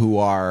people who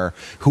are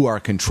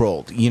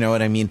controlled. You know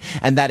what I mean?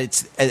 And that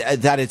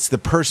it's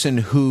the person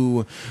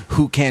who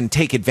can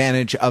take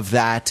advantage of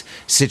that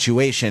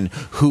situation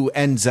who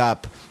ends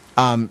up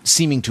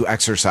seeming to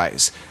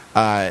exercise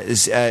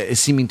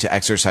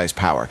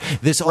power.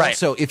 This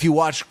also, if you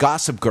watch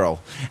Gossip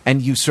Girl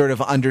and you sort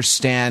of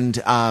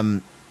understand.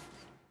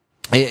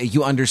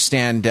 You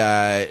understand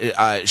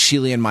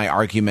Sheely and my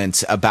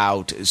arguments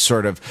about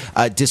sort of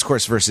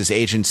discourse versus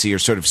agency, or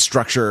sort of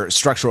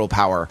structural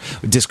power,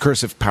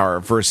 discursive power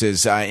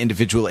versus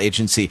individual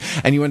agency,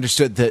 and you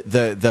understood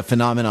the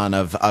phenomenon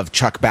of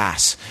Chuck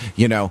Bass,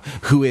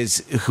 who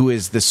is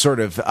the sort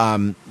of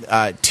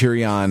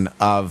Tyrion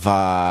of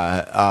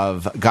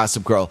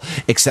Gossip Girl,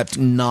 except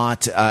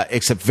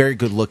very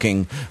good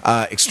looking,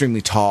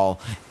 extremely tall,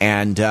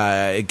 and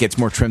gets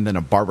more trim than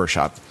a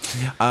barbershop.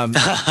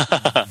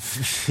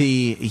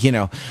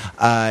 You'd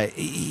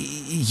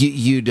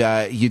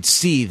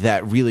see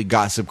that really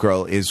Gossip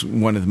Girl is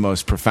one of the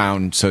most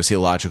profound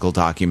sociological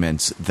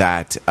documents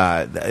that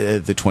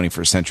the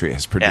 21st century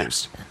has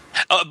produced. Yeah.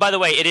 Oh, by the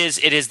way, it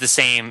is the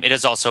same. It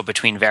is also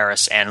between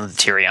Varys and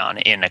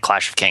Tyrion in A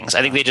Clash of Kings.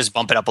 I think they just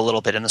bump it up a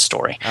little bit in the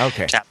story.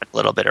 Okay, it happened a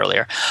little bit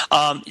earlier.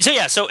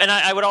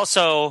 I would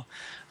also.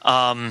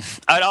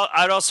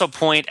 I'd also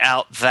point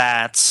out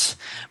that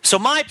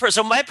my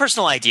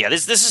personal idea,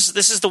 this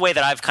is the way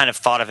that I've kind of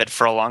thought of it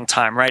for a long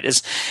time, right?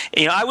 Is,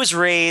 I was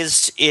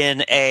raised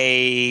in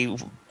a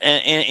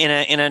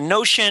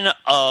notion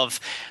of,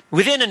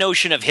 within a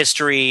notion of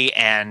history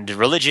and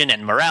religion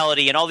and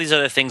morality and all these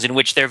other things, in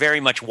which there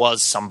very much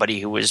was somebody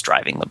who was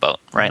driving the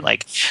boat, right? Mm-hmm.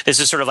 Like, this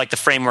is sort of like the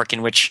framework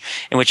in which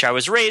I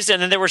was raised, and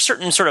then there were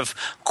certain sort of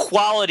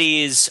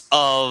qualities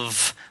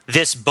of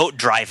this boat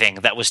driving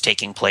that was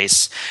taking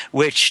place,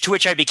 to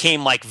which I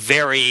became like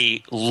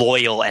very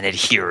loyal and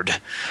adhered,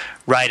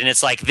 right? And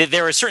it's like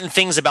there are certain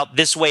things about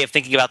this way of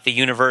thinking about the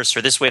universe,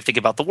 or this way of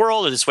thinking about the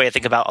world, or this way of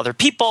thinking about other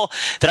people,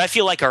 that I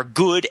feel like are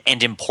good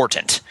and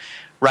important,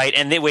 right?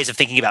 And the ways of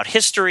thinking about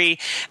history.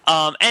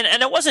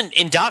 And I wasn't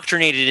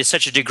indoctrinated to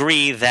such a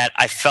degree that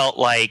I felt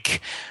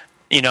like,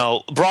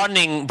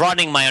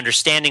 broadening my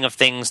understanding of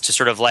things to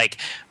sort of like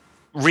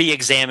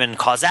re-examine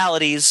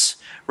causalities,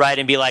 right,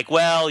 and be like,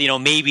 well,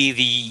 maybe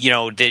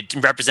the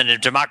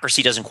representative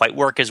democracy doesn't quite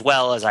work as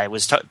well as I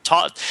was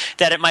taught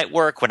that it might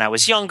work when I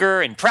was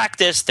younger. In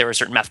practice, there were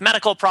certain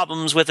mathematical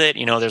problems with it.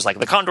 There's like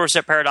the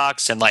Condorcet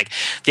paradox, and like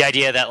the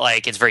idea that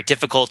like it's very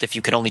difficult if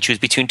you can only choose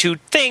between two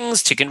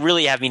things to can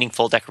really have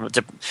meaningful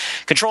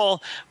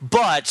control.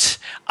 But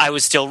I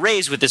was still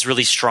raised with this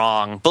really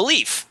strong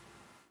belief.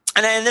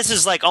 And this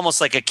is like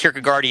almost like a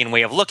Kierkegaardian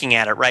way of looking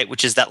at it, right?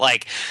 Which is that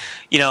like,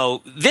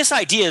 this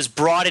idea is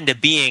brought into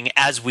being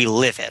as we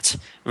live it.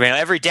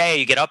 Every day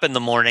you get up in the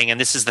morning and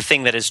this is the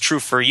thing that is true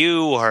for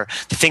you, or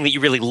the thing that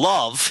you really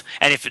love.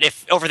 And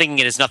if overthinking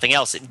it is nothing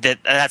else,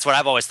 that's what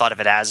I've always thought of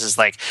it as, is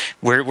like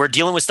we're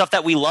dealing with stuff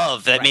that we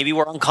love, that maybe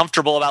we're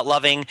uncomfortable about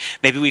loving.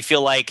 Maybe we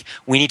feel like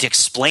we need to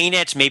explain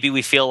it. Maybe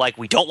we feel like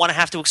we don't want to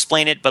have to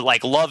explain it, but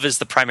like love is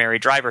the primary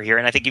driver here.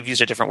 And I think you've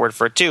used a different word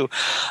for it too.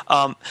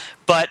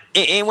 But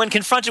when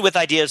confronted with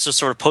ideas of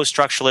sort of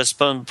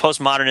post-structuralist,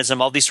 postmodernism,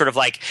 all these sort of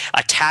like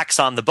attacks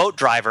on the boat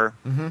driver,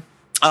 mm-hmm.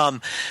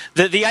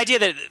 The idea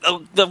that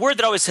the word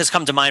that always has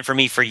come to mind for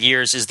me for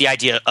years is the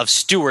idea of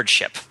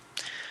stewardship,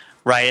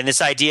 right? And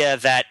this idea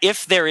that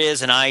if there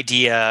is an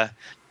idea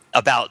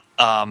about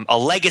a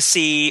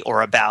legacy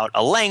or about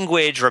a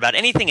language or about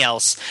anything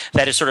else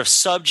that is sort of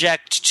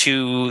subject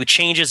to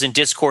changes in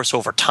discourse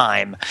over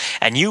time,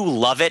 and you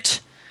love it,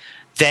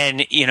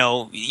 then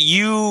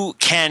you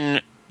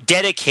can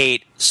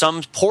dedicate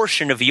some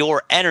portion of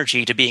your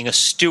energy to being a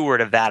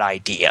steward of that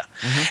idea,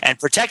 mm-hmm. and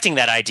protecting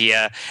that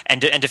idea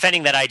and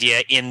defending that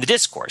idea in the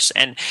discourse.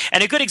 And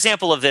a good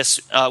example of this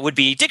would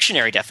be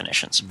dictionary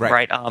definitions,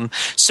 right?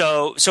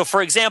 So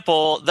for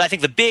example, I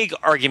think the big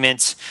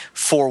argument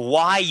for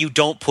why you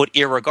don't put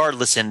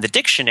irregardless in the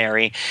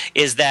dictionary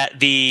is that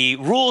the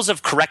rules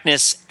of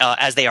correctness,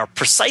 as they are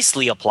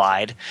precisely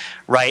applied,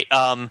 right,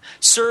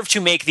 serve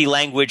to make the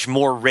language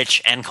more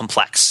rich and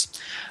complex.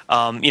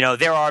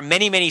 There are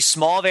many, many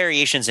small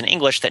variations prepositions in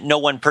English that no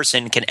one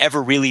person can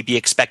ever really be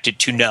expected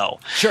to know.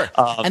 Sure.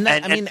 And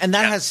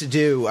that has to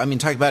do,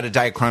 talking about a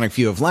diachronic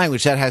view of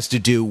language, that has to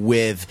do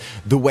with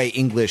the way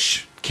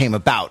English came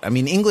about.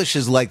 English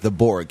is like the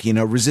Borg.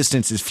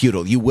 Resistance is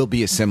futile. You will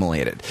be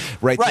assimilated,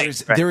 right?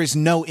 There is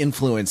no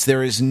influence.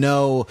 There is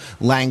no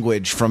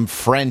language from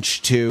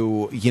French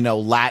to,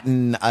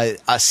 Latin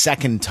a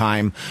second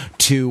time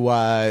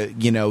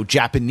to,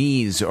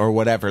 Japanese or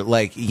whatever.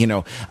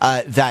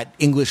 That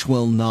English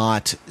will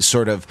not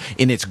sort of,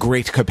 in its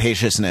great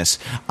capaciousness,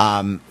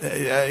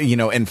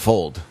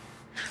 unfold.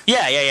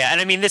 Yeah.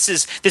 And this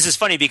is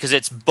funny because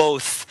it's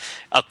both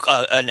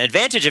an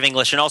advantage of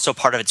English and also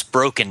part of its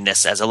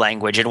brokenness as a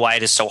language, and why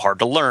it is so hard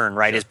to learn,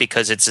 right? Is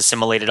because it's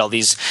assimilated all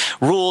these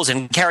rules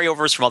and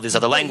carryovers from all these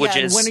other languages.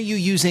 Yeah, and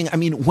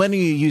when are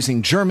you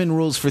using German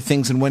rules for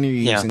things, and when are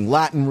you using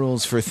Latin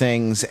rules for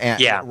things?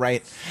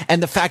 Right.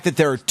 And the fact that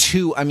there are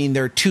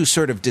two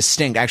sort of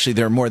distinct, actually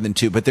there are more than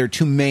two, but there are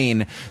two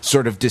main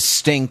sort of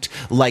distinct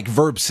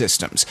verb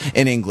systems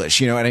in English.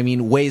 You know what I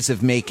mean? Ways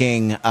of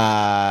making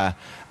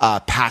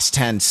past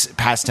tense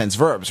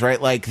verbs,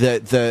 right? Like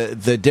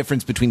the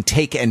difference between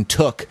take and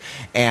took,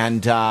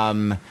 and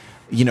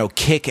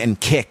kick and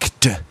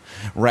kicked,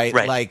 right?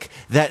 Like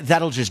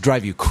that'll just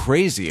drive you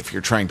crazy if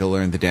you're trying to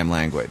learn the damn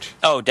language.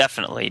 Oh,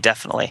 definitely.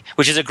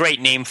 Which is a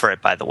great name for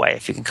it, by the way.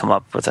 If you can come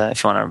up with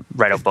if you want to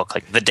write a book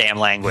like The Damn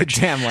Language.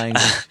 The Damn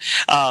Language.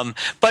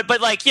 But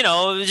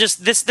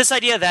just this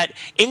idea that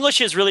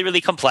English is really,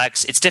 really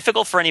complex. It's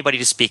difficult for anybody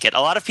to speak it.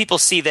 A lot of people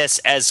see this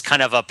as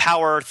kind of a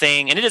power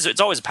thing, and it's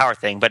always a power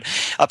thing, but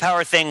a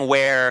power thing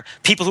where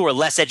people who are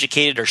less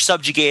educated are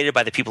subjugated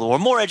by the people who are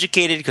more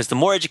educated, because the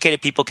more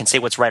educated people can say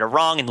what's right or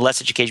wrong, and the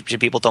less educated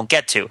people don't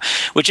get to,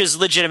 which is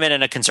legitimate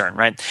and a concern,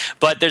 right?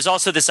 But there's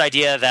also this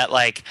idea that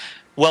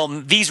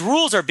these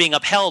rules are being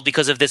upheld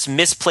because of this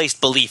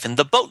misplaced belief in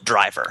the boat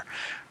driver,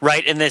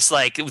 right? And this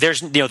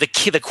there's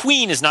the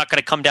Queen is not going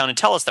to come down and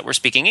tell us that we're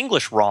speaking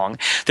English wrong.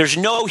 There's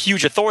no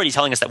huge authority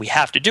telling us that we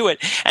have to do it,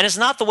 and it's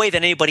not the way that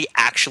anybody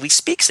actually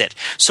speaks it.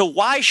 So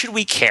why should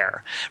we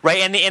care, right?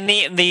 And one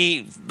of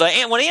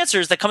the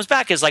answers that comes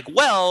back is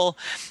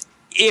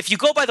if you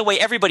go by the way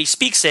everybody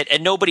speaks it,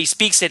 and nobody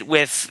speaks it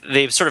with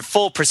the sort of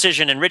full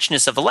precision and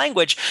richness of the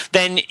language,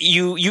 then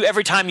you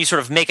every time you sort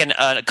of make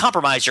a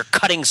compromise, you're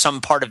cutting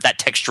some part of that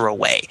texture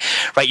away,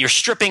 right? You're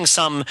stripping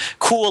some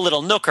cool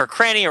little nook or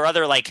cranny or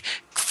other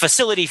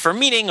facility for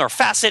meaning or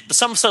facet,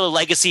 some sort of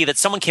legacy that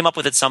someone came up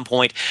with at some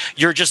point.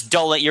 You're just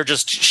you're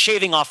just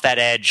shaving off that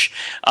edge.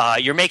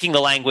 You're making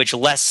the language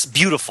less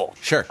beautiful.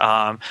 Sure.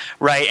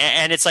 Right.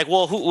 And it's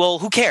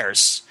who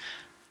cares?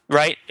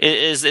 Right,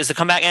 is the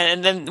comeback.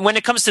 And then when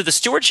it comes to the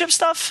stewardship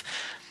stuff,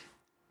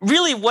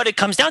 really what it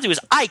comes down to is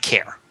I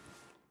care,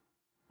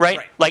 right?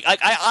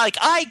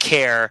 I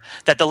care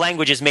that the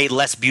language is made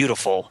less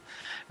beautiful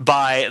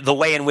by the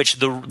way in which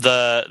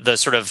the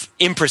sort of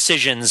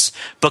imprecisions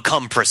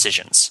become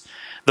precisions.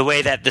 The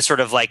way that the sort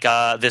of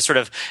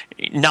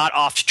not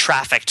oft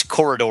trafficked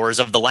corridors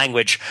of the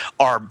language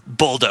are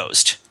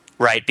bulldozed,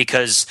 right?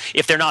 Because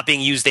if they're not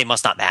being used, they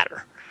must not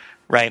matter.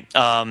 Right,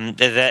 and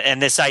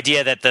this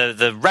idea that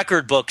the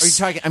record books.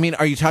 Are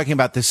you talking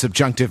about the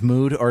subjunctive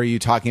mood, or are you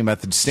talking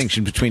about the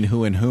distinction between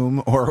who and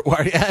whom, or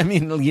I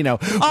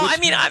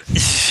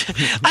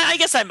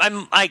guess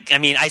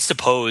I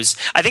suppose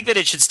I think that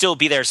it should still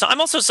be there. So I'm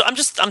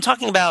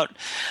talking about,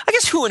 I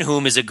guess, who and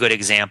whom is a good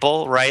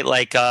example, right?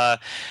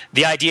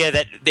 The idea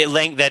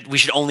that we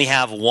should only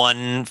have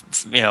one,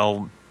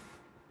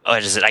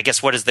 what is it? I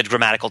guess what is the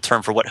grammatical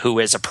term for what who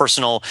is? A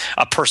personal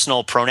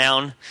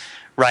pronoun.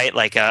 Right,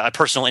 a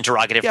personal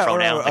interrogative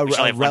pronoun.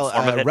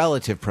 A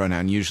relative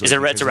pronoun usually.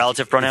 It's a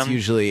relative pronoun? It's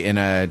usually in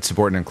a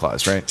subordinate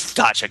clause, right?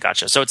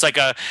 Gotcha. So it's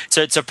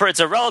it's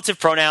a relative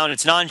pronoun.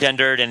 It's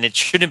non-gendered, and it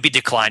shouldn't be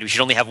declined. We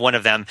should only have one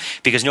of them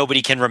because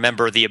nobody can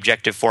remember the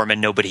objective form and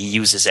nobody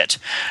uses it,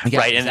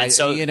 right? And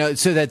so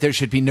so that there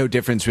should be no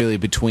difference really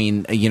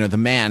between the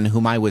man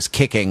whom I was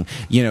kicking,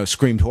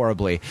 screamed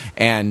horribly,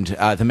 and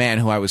the man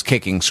who I was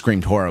kicking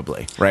screamed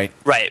horribly, right?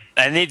 Right.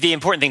 And the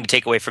important thing to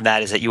take away from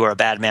that is that you are a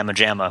bad mamma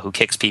jamma who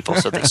kicks people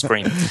so they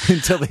scream.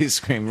 Until they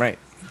scream, right.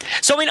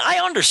 So, I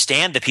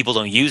understand that people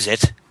don't use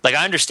it.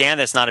 I understand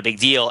that's not a big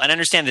deal. And I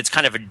understand that it's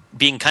kind of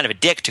being kind of a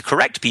dick to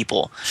correct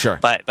people. Sure.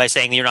 By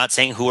saying you're not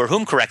saying who or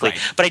whom correctly.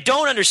 Right. But I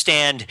don't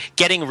understand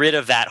getting rid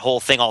of that whole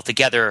thing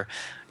altogether.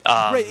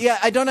 Right, yeah,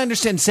 I don't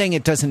understand saying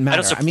it doesn't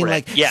matter.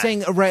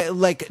 Saying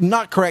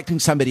not correcting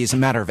somebody is a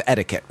matter of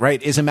etiquette, right?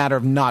 Is a matter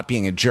of not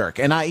being a jerk.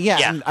 And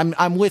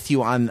I'm with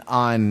you on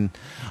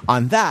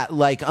that.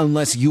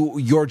 Unless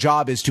your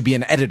job is to be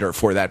an editor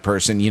for that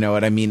person, you know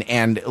what I mean?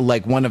 And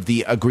one of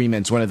the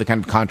agreements, one of the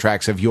kind of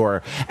contracts of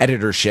your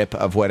editorship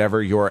of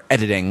whatever you're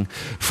editing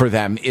for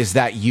them is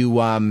that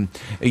your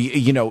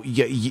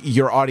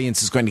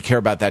audience is going to care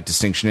about that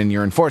distinction and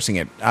you're enforcing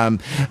it.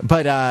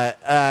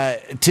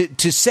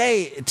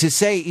 To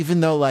say even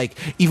though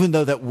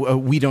that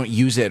we don't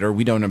use it or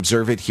we don't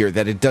observe it here,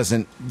 that it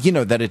doesn't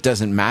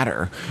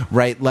matter,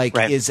 right?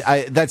 Right.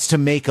 That's to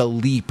make a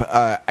leap.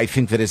 I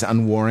think that is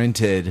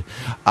unwarranted.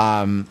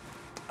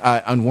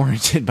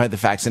 unwarranted by the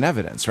facts and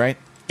evidence, right?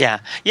 Yeah,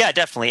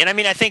 definitely. And I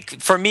mean, I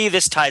think for me,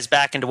 this ties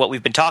back into what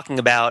we've been talking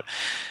about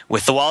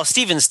with the Wallace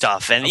Stevens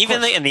stuff and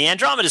even the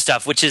Andromeda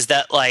stuff, which is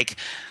that like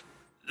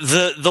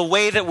the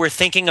way that we're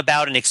thinking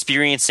about and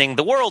experiencing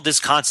the world is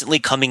constantly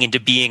coming into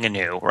being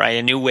anew, right?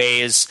 In new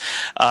ways,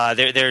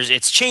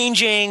 it's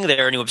changing.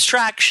 There are new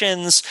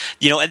abstractions,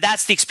 and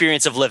that's the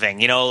experience of living.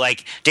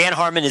 Like Dan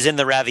Harmon is in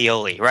the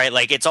ravioli, right?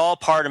 Like it's all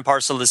part and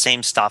parcel of the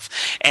same stuff.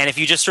 And if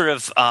you just sort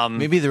of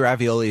maybe the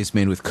ravioli is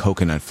made with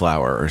coconut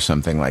flour or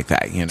something like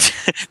that,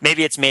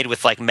 maybe it's made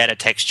with like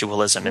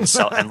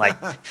metatextualism and like.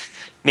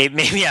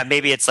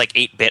 Maybe it's like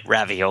 8-bit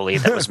ravioli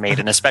that was made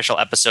in a special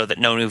episode that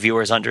no new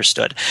viewers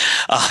understood.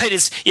 It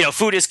is,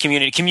 food is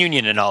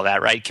communion and all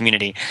that, right?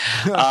 Community.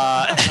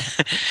 But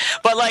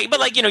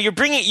you're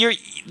bringing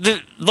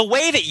the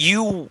way that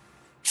you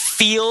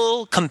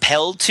feel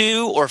compelled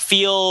to, or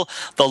feel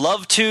the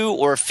love to,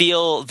 or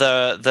feel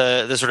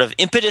the sort of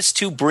impetus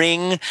to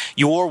bring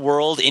your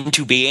world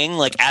into being,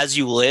 like as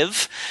you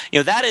live,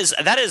 that is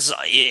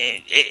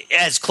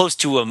as close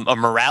to a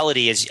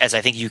morality as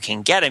I think you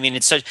can get. I mean,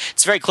 it's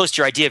very close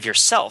to your idea of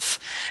yourself,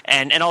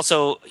 and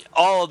also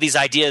all of these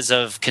ideas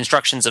of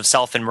constructions of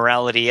self and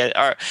morality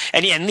are,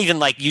 and even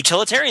like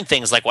utilitarian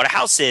things like what a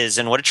house is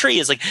and what a tree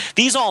is, like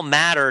these all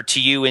matter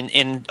to you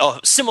in a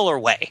similar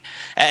way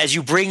as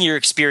you bring your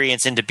experience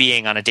into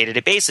being on a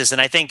day-to-day basis.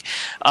 And I think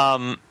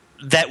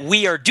that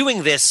we are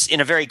doing this in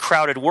a very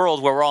crowded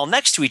world where we're all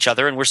next to each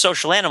other and we're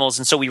social animals,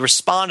 and so we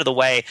respond to the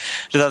way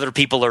that other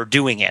people are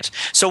doing it.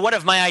 So one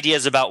of my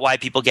ideas about why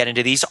people get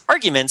into these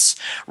arguments,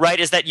 right,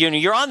 is that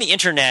you're on the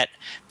internet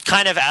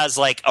kind of as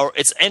like, or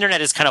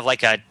internet is kind of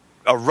like a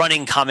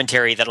running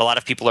commentary that a lot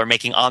of people are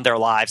making on their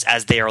lives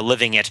as they are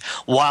living it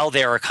while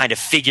they are kind of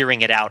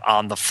figuring it out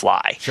on the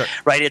fly. Sure.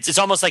 Right? It's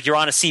almost like you're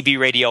on a CB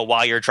radio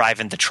while you're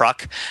driving the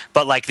truck,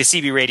 but like the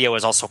CB radio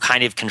is also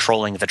kind of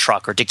controlling the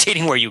truck or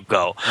dictating where you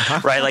go.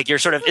 Right? Like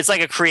it's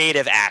like a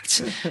creative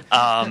act.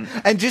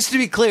 And just to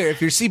be clear, if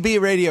your CB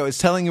radio is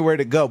telling you where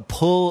to go,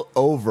 pull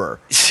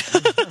over.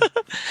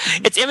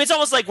 It's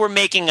almost like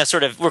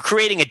we're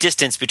creating a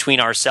distance between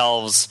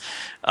ourselves,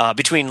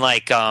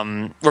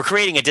 we're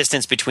creating a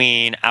distance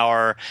between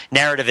our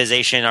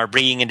narrativization, our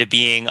bringing into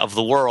being of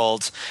the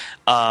world,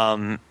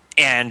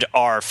 and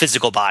our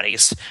physical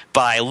bodies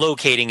by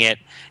locating it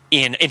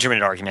in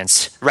intermittent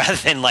arguments rather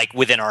than like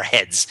within our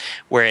heads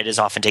where it is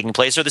often taking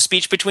place, or the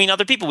speech between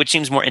other people, which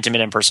seems more intimate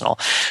and personal.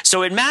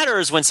 So it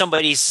matters when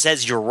somebody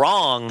says you're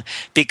wrong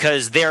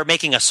because they're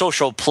making a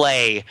social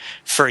play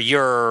for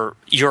your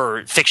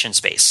fiction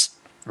space.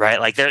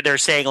 Right? Like they're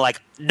saying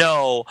like,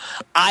 no,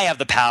 I have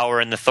the power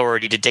and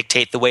authority to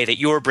dictate the way that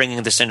you're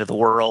bringing this into the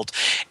world,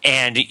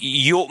 and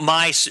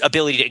my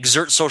ability to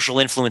exert social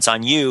influence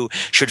on you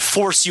should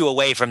force you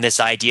away from this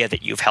idea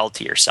that you've held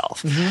to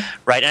yourself. Mm-hmm.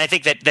 Right? And I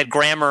think that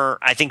grammar,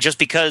 I think just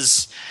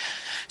because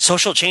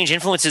social change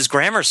influences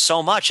grammar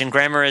so much, and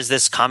grammar is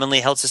this commonly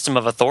held system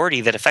of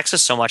authority that affects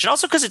us so much, and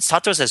also because it's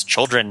taught to us as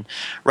children,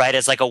 right,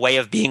 as like a way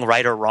of being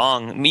right or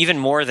wrong, even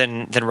more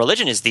than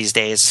religion is these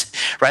days,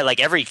 right? Like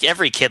every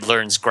kid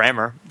learns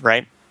grammar,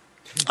 right?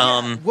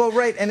 Well,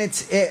 right, and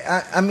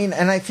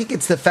and I think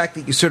it's the fact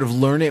that you sort of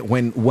learn it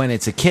when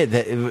it's a kid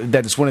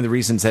that is one of the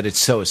reasons that it's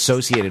so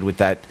associated with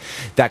that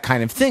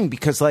kind of thing.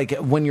 Because like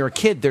when you're a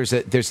kid, there's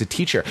a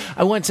teacher.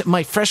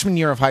 My freshman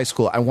year of high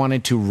school, I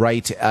wanted to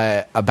write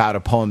about a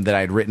poem that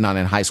I had written on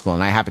in high school,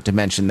 and I happened to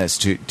mention this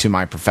to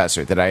my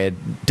professor that I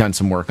had done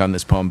some work on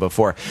this poem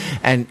before,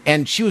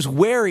 and she was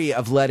wary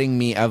of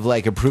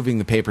approving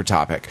the paper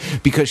topic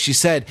because she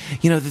said,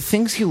 the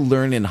things you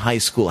learn in high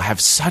school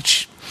have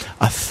such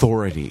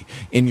authority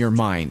in your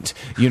mind,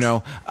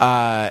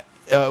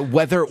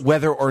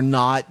 whether or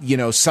not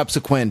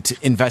subsequent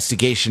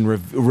investigation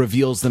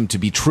reveals them to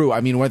be true.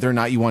 I mean, whether or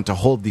not you want to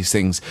hold these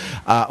things,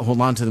 hold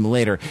on to them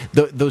later.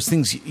 Those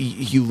things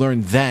you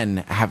learn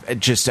then have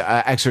just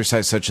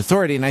exercise such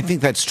authority, and I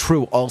think that's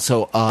true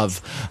also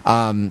of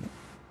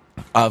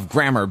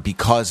grammar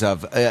because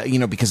of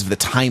the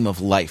time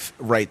of life,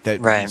 right?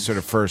 That right.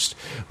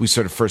 we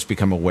sort of first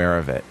become aware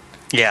of it.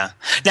 Yeah.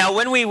 Now,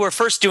 when we were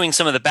first doing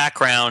some of the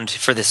background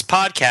for this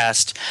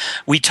podcast,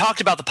 we talked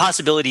about the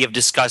possibility of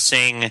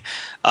discussing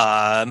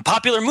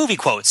popular movie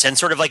quotes and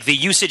sort of like the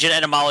usage and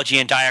etymology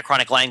and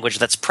diachronic language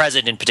that's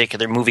present in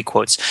particular movie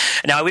quotes.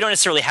 Now, we don't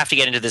necessarily have to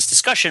get into this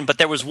discussion, but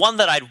there was one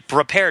that I'd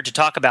prepared to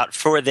talk about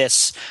for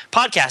this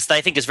podcast that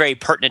I think is very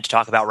pertinent to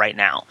talk about right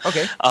now.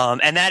 Okay.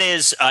 And that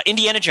is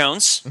Indiana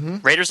Jones,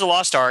 Raiders of the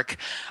Lost Ark.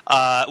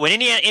 When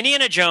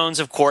Indiana Jones,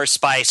 of course,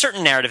 by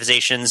certain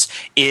narrativizations,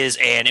 is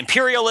an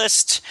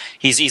imperialist.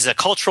 He's a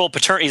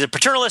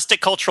paternalistic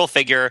cultural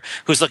figure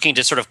who's looking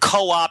to sort of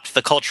co-opt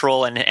the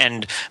cultural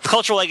and the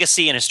cultural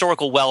legacy and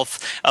historical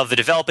wealth of the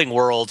developing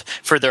world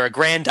for their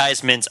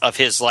aggrandizement of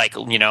his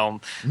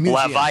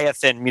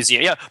Leviathan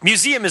museum. Yeah,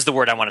 museum is the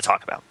word I want to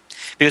talk about.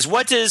 Because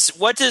what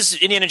does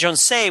Indiana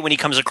Jones say when he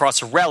comes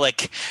across a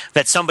relic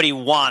that somebody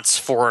wants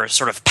for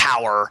sort of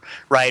power,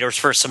 right, or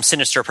for some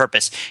sinister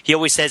purpose? He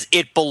always says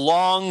it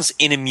belongs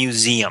in a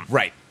museum.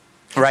 Right.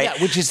 right?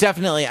 Yeah, which is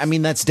definitely, I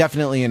mean, that's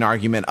definitely an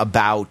argument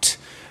about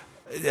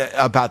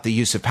the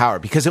use of power,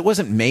 because it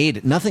wasn't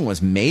made, nothing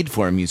was made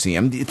for a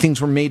museum.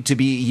 Things were made to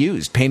be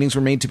used. Paintings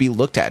were made to be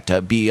looked at,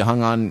 to be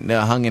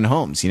hung in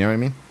homes. You know what I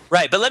mean?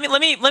 Right, but let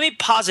me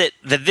posit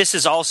that this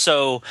is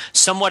also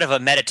somewhat of a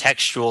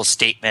metatextual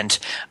statement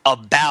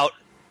about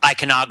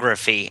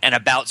iconography and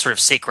about sort of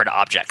sacred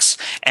objects,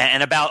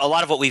 and about a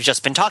lot of what we've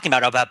just been talking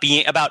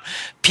about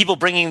people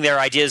bringing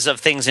their ideas of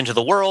things into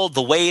the world,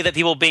 the way that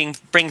people bring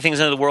things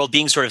into the world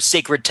being sort of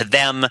sacred to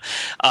them,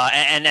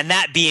 and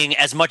that being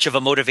as much of a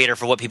motivator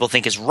for what people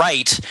think is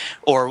right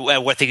or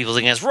what people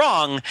think is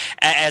wrong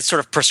as sort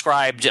of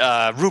prescribed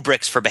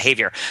rubrics for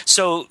behavior.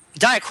 So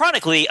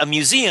diachronically, a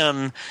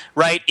museum,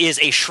 right, is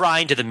a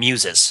shrine to the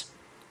muses.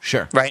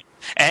 Sure. Right.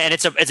 And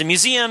it's a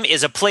museum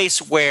is a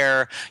place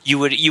where you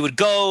would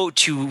go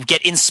to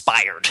get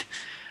inspired.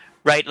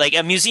 Right? Like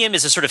a museum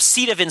is a sort of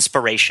seat of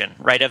inspiration,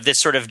 right? Of this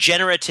sort of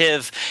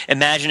generative,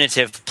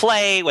 imaginative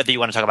play, whether you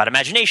want to talk about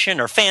imagination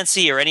or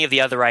fancy or any of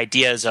the other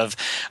ideas of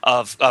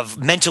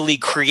mentally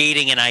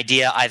creating an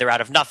idea either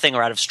out of nothing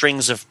or out of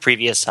strings of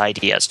previous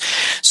ideas.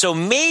 So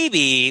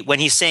maybe when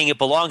he's saying it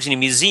belongs in a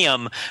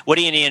museum, what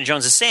Indiana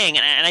Jones is saying,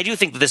 and I do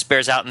think that this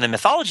bears out in the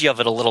mythology of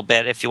it a little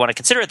bit, if you want to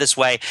consider it this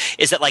way,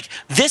 is that like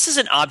this is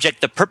an object,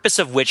 the purpose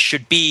of which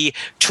should be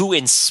to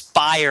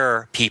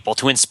inspire people,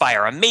 to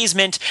inspire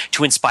amazement,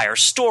 to inspire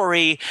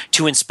story,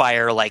 to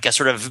inspire like a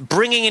sort of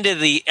bringing into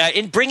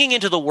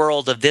the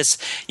world of this,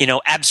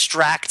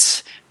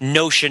 abstract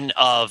notion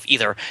of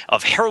either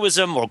of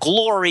heroism or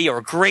glory or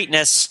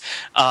greatness.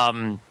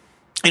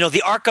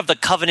 The Ark of the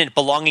Covenant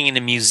belonging in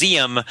a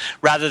museum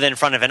rather than in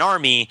front of an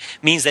army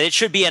means that it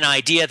should be an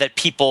idea that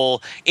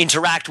people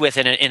interact with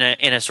in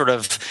a sort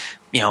of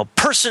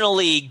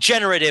personally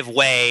generative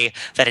way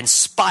that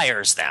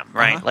inspires them,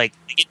 right? Uh-huh. Like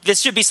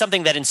this should be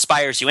something that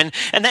inspires you, and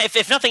that,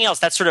 if nothing else,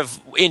 that's sort of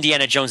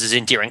Indiana Jones's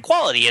endearing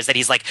quality, is that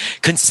he's like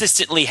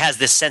consistently has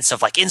this sense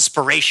of like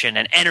inspiration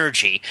and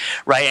energy,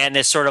 right? And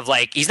this sort of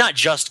like he's not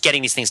just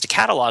getting these things to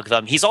catalog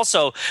them; he's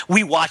also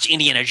we watch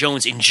Indiana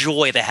Jones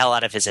enjoy the hell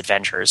out of his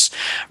adventures,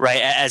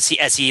 right? As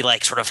he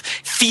like sort of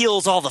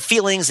feels all the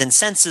feelings and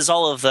senses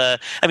all of the.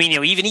 I mean,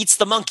 he even eats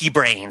the monkey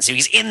brains.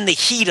 He's in the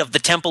heat of the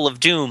Temple of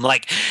Doom,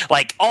 like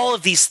all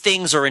of these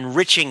things are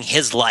enriching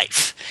his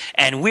life,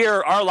 and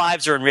our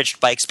lives are enriched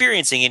by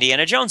experiencing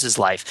Indiana Jones's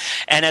life.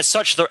 And as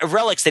such, the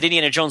relics that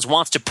Indiana Jones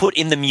wants to put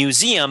in the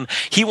museum,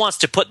 he wants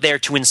to put there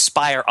to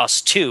inspire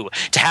us too,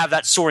 to have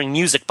that soaring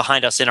music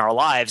behind us in our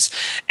lives.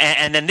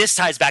 And then this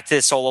ties back to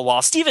this Solo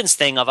Wallace Stevens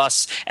thing of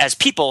us as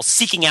people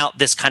seeking out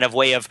this kind of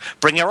way of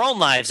bringing our own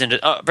lives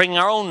into, bringing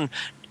our own,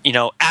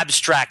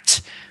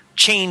 abstract,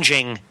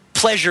 changing,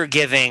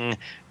 pleasure-giving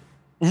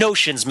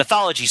notions,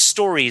 mythologies,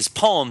 stories,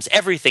 poems,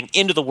 everything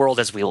into the world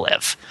as we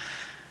live,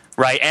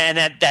 right? And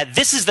that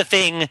this is the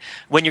thing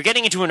when you're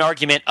getting into an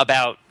argument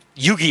about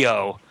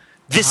Yu-Gi-Oh!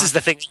 This is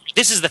the thing.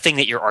 This is the thing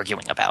that you're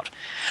arguing about.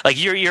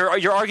 Like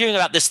you're arguing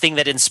about this thing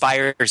that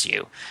inspires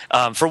you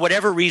for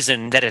whatever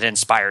reason that it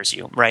inspires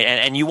you, right?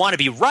 And you want to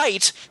be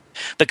right.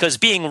 Because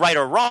being right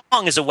or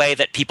wrong is a way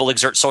that people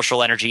exert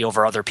social energy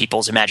over other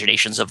people's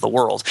imaginations of the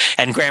world.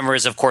 And grammar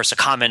is, of course, a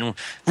common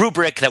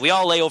rubric that we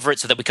all lay over it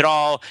so that we could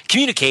all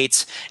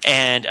communicate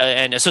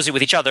and associate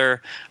with each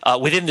other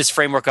within this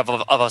framework of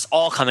us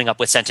all coming up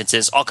with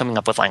sentences, all coming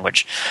up with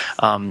language.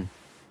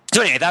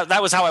 So anyway,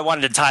 that was how I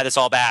wanted to tie this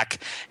all back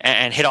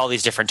and hit all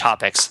these different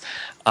topics.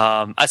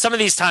 Some of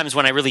these times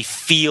when I really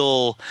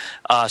feel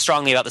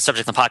strongly about the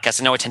subject of the podcast,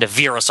 I know I tend to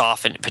veer us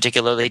off in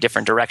particularly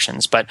different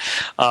directions, but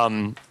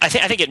I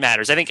think it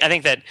matters. I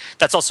think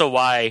that's also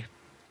why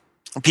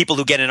people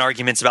who get in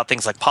arguments about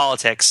things like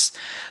politics,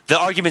 the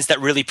arguments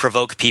that really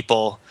provoke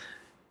people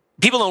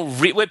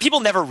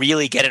never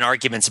really get in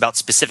arguments about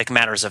specific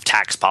matters of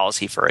tax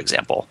policy, for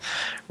example,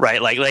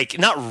 right? Like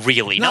not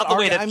really, not the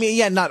way that. I mean,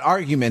 yeah, not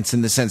arguments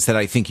in the sense that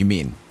I think you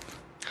mean.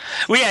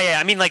 Well, yeah.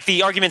 I mean, like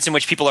the arguments in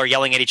which people are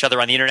yelling at each other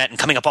on the internet and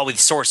coming up all with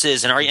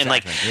sources and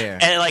like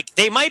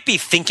they might be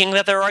thinking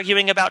that they're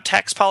arguing about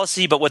tax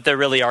policy, but what they're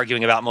really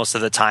arguing about most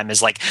of the time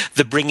is like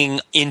the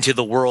bringing into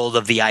the world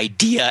of the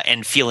idea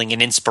and feeling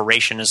an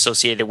inspiration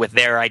associated with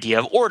their idea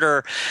of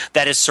order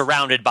that is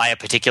surrounded by a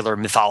particular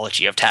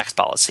mythology of tax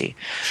policy.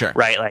 Sure.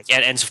 Right. Like,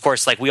 and of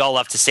course, like we all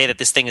love to say that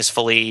this thing is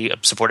fully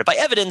supported by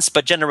evidence,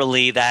 but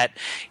generally that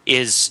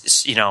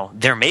is,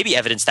 there may be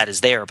evidence that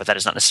is there, but that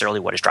is not necessarily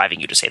what is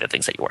driving you to say the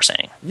things that you are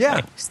saying.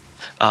 Yeah.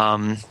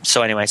 Right?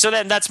 So anyway,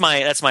 then that's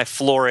my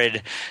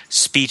florid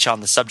speech on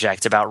the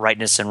subject about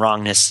rightness and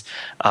wrongness.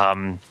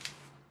 And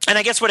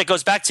I guess what it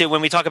goes back to when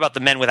we talk about the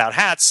men without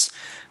hats,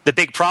 the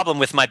big problem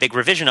with my big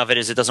revision of it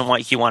is it doesn't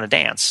want you want to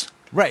dance.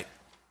 Right.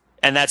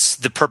 And that's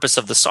the purpose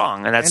of the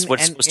song, and that's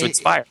what's supposed to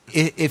inspire.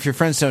 If your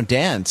friends don't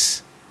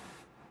dance,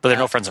 but they're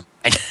no friends of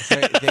mine.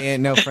 They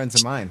ain't no friends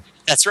of mine.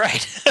 That's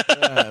right.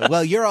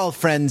 Well, you're all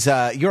friends.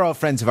 You're all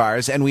friends of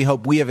ours, and we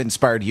hope we have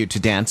inspired you to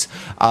dance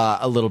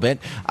a little bit.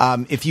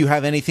 If you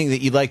have anything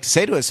that you'd like to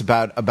say to us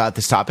about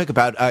this topic,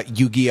 about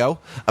Yu-Gi-Oh,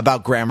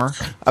 about grammar,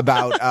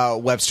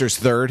 about Webster's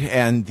Third,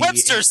 and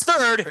Webster's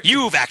Third,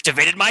 you've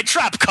activated my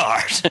trap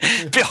card.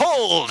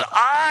 Behold,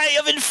 Eye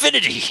of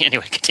Infinity.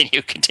 Anyway,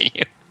 continue.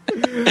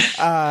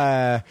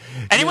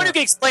 Anyone who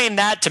can explain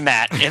that to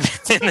Matt in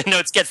the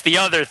notes gets the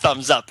other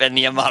thumbs up and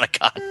the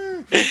emoticon.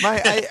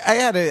 I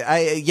have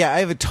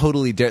a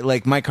totally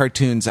like my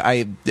cartoons.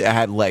 I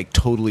had like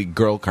totally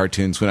girl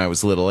cartoons when I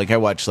was little. Like I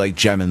watched like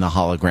Gem and the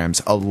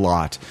Holograms a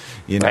lot,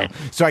 you know. Right.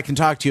 So I can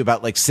talk to you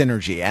about like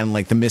Synergy and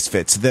like the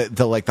Misfits,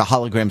 the like the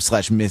hologram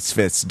 /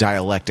 Misfits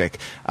dialectic.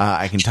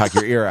 I can talk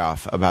your ear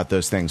off about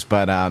those things,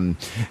 but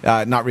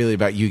not really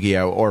about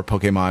Yu-Gi-Oh or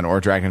Pokemon or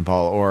Dragon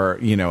Ball or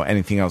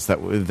anything else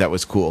that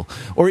was cool,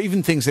 or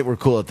even things that were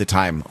cool at the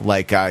time,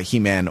 like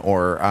He-Man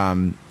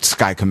or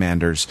Sky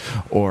Commanders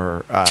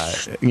or.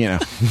 You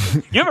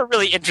have a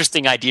really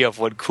interesting idea of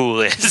what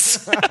cool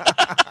is.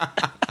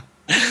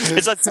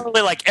 It's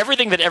totally like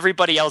everything that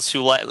everybody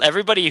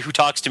who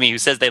talks to me who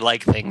says they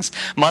like things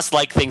must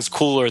like things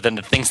cooler than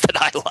the things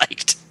that I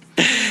liked.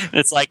 And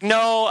it's like,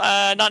 no,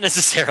 not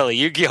necessarily.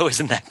 Yu-Gi-Oh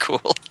isn't that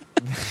cool.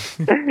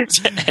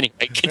 Anyway,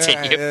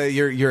 continue.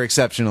 You're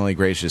exceptionally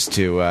gracious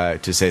to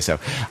say so.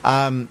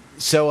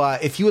 So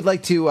if you would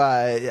like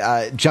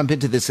to jump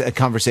into this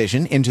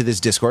conversation, into this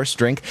discourse,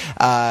 drink,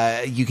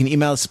 you can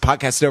email us at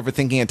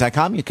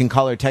podcast@overthinkingit.com. You can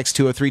call or text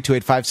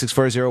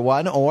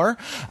 203-285-6401, or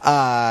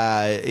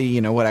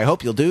what I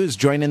hope you'll do is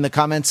join in the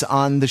comments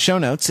on the show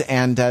notes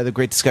and the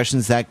great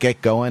discussions that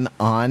get going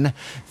on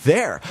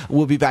there.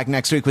 We'll be back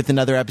next week with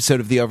another episode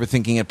of the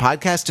Overthinking It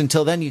podcast.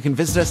 Until then, you can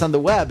visit us on the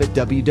web at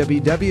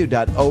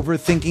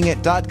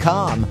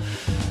www.overthinkingit.com.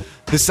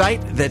 The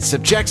site that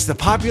subjects the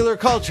popular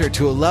culture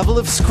to a level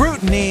of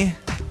scrutiny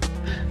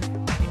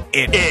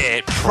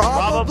it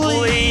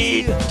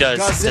probably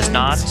does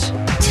not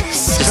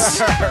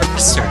deserve.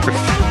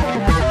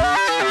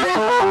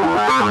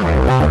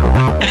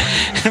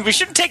 We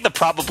shouldn't take the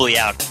probably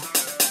out.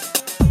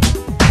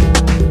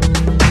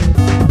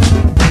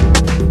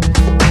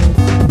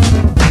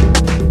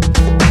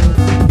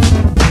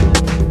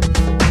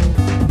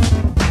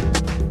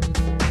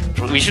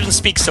 We shouldn't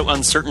speak so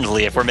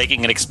uncertainly if we're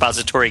making an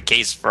expository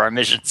case for our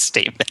mission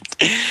statement.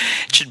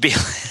 It should be.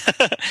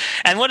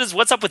 And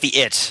what's up with the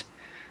it?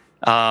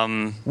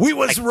 We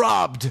was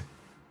robbed.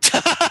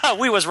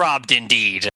 We was robbed indeed.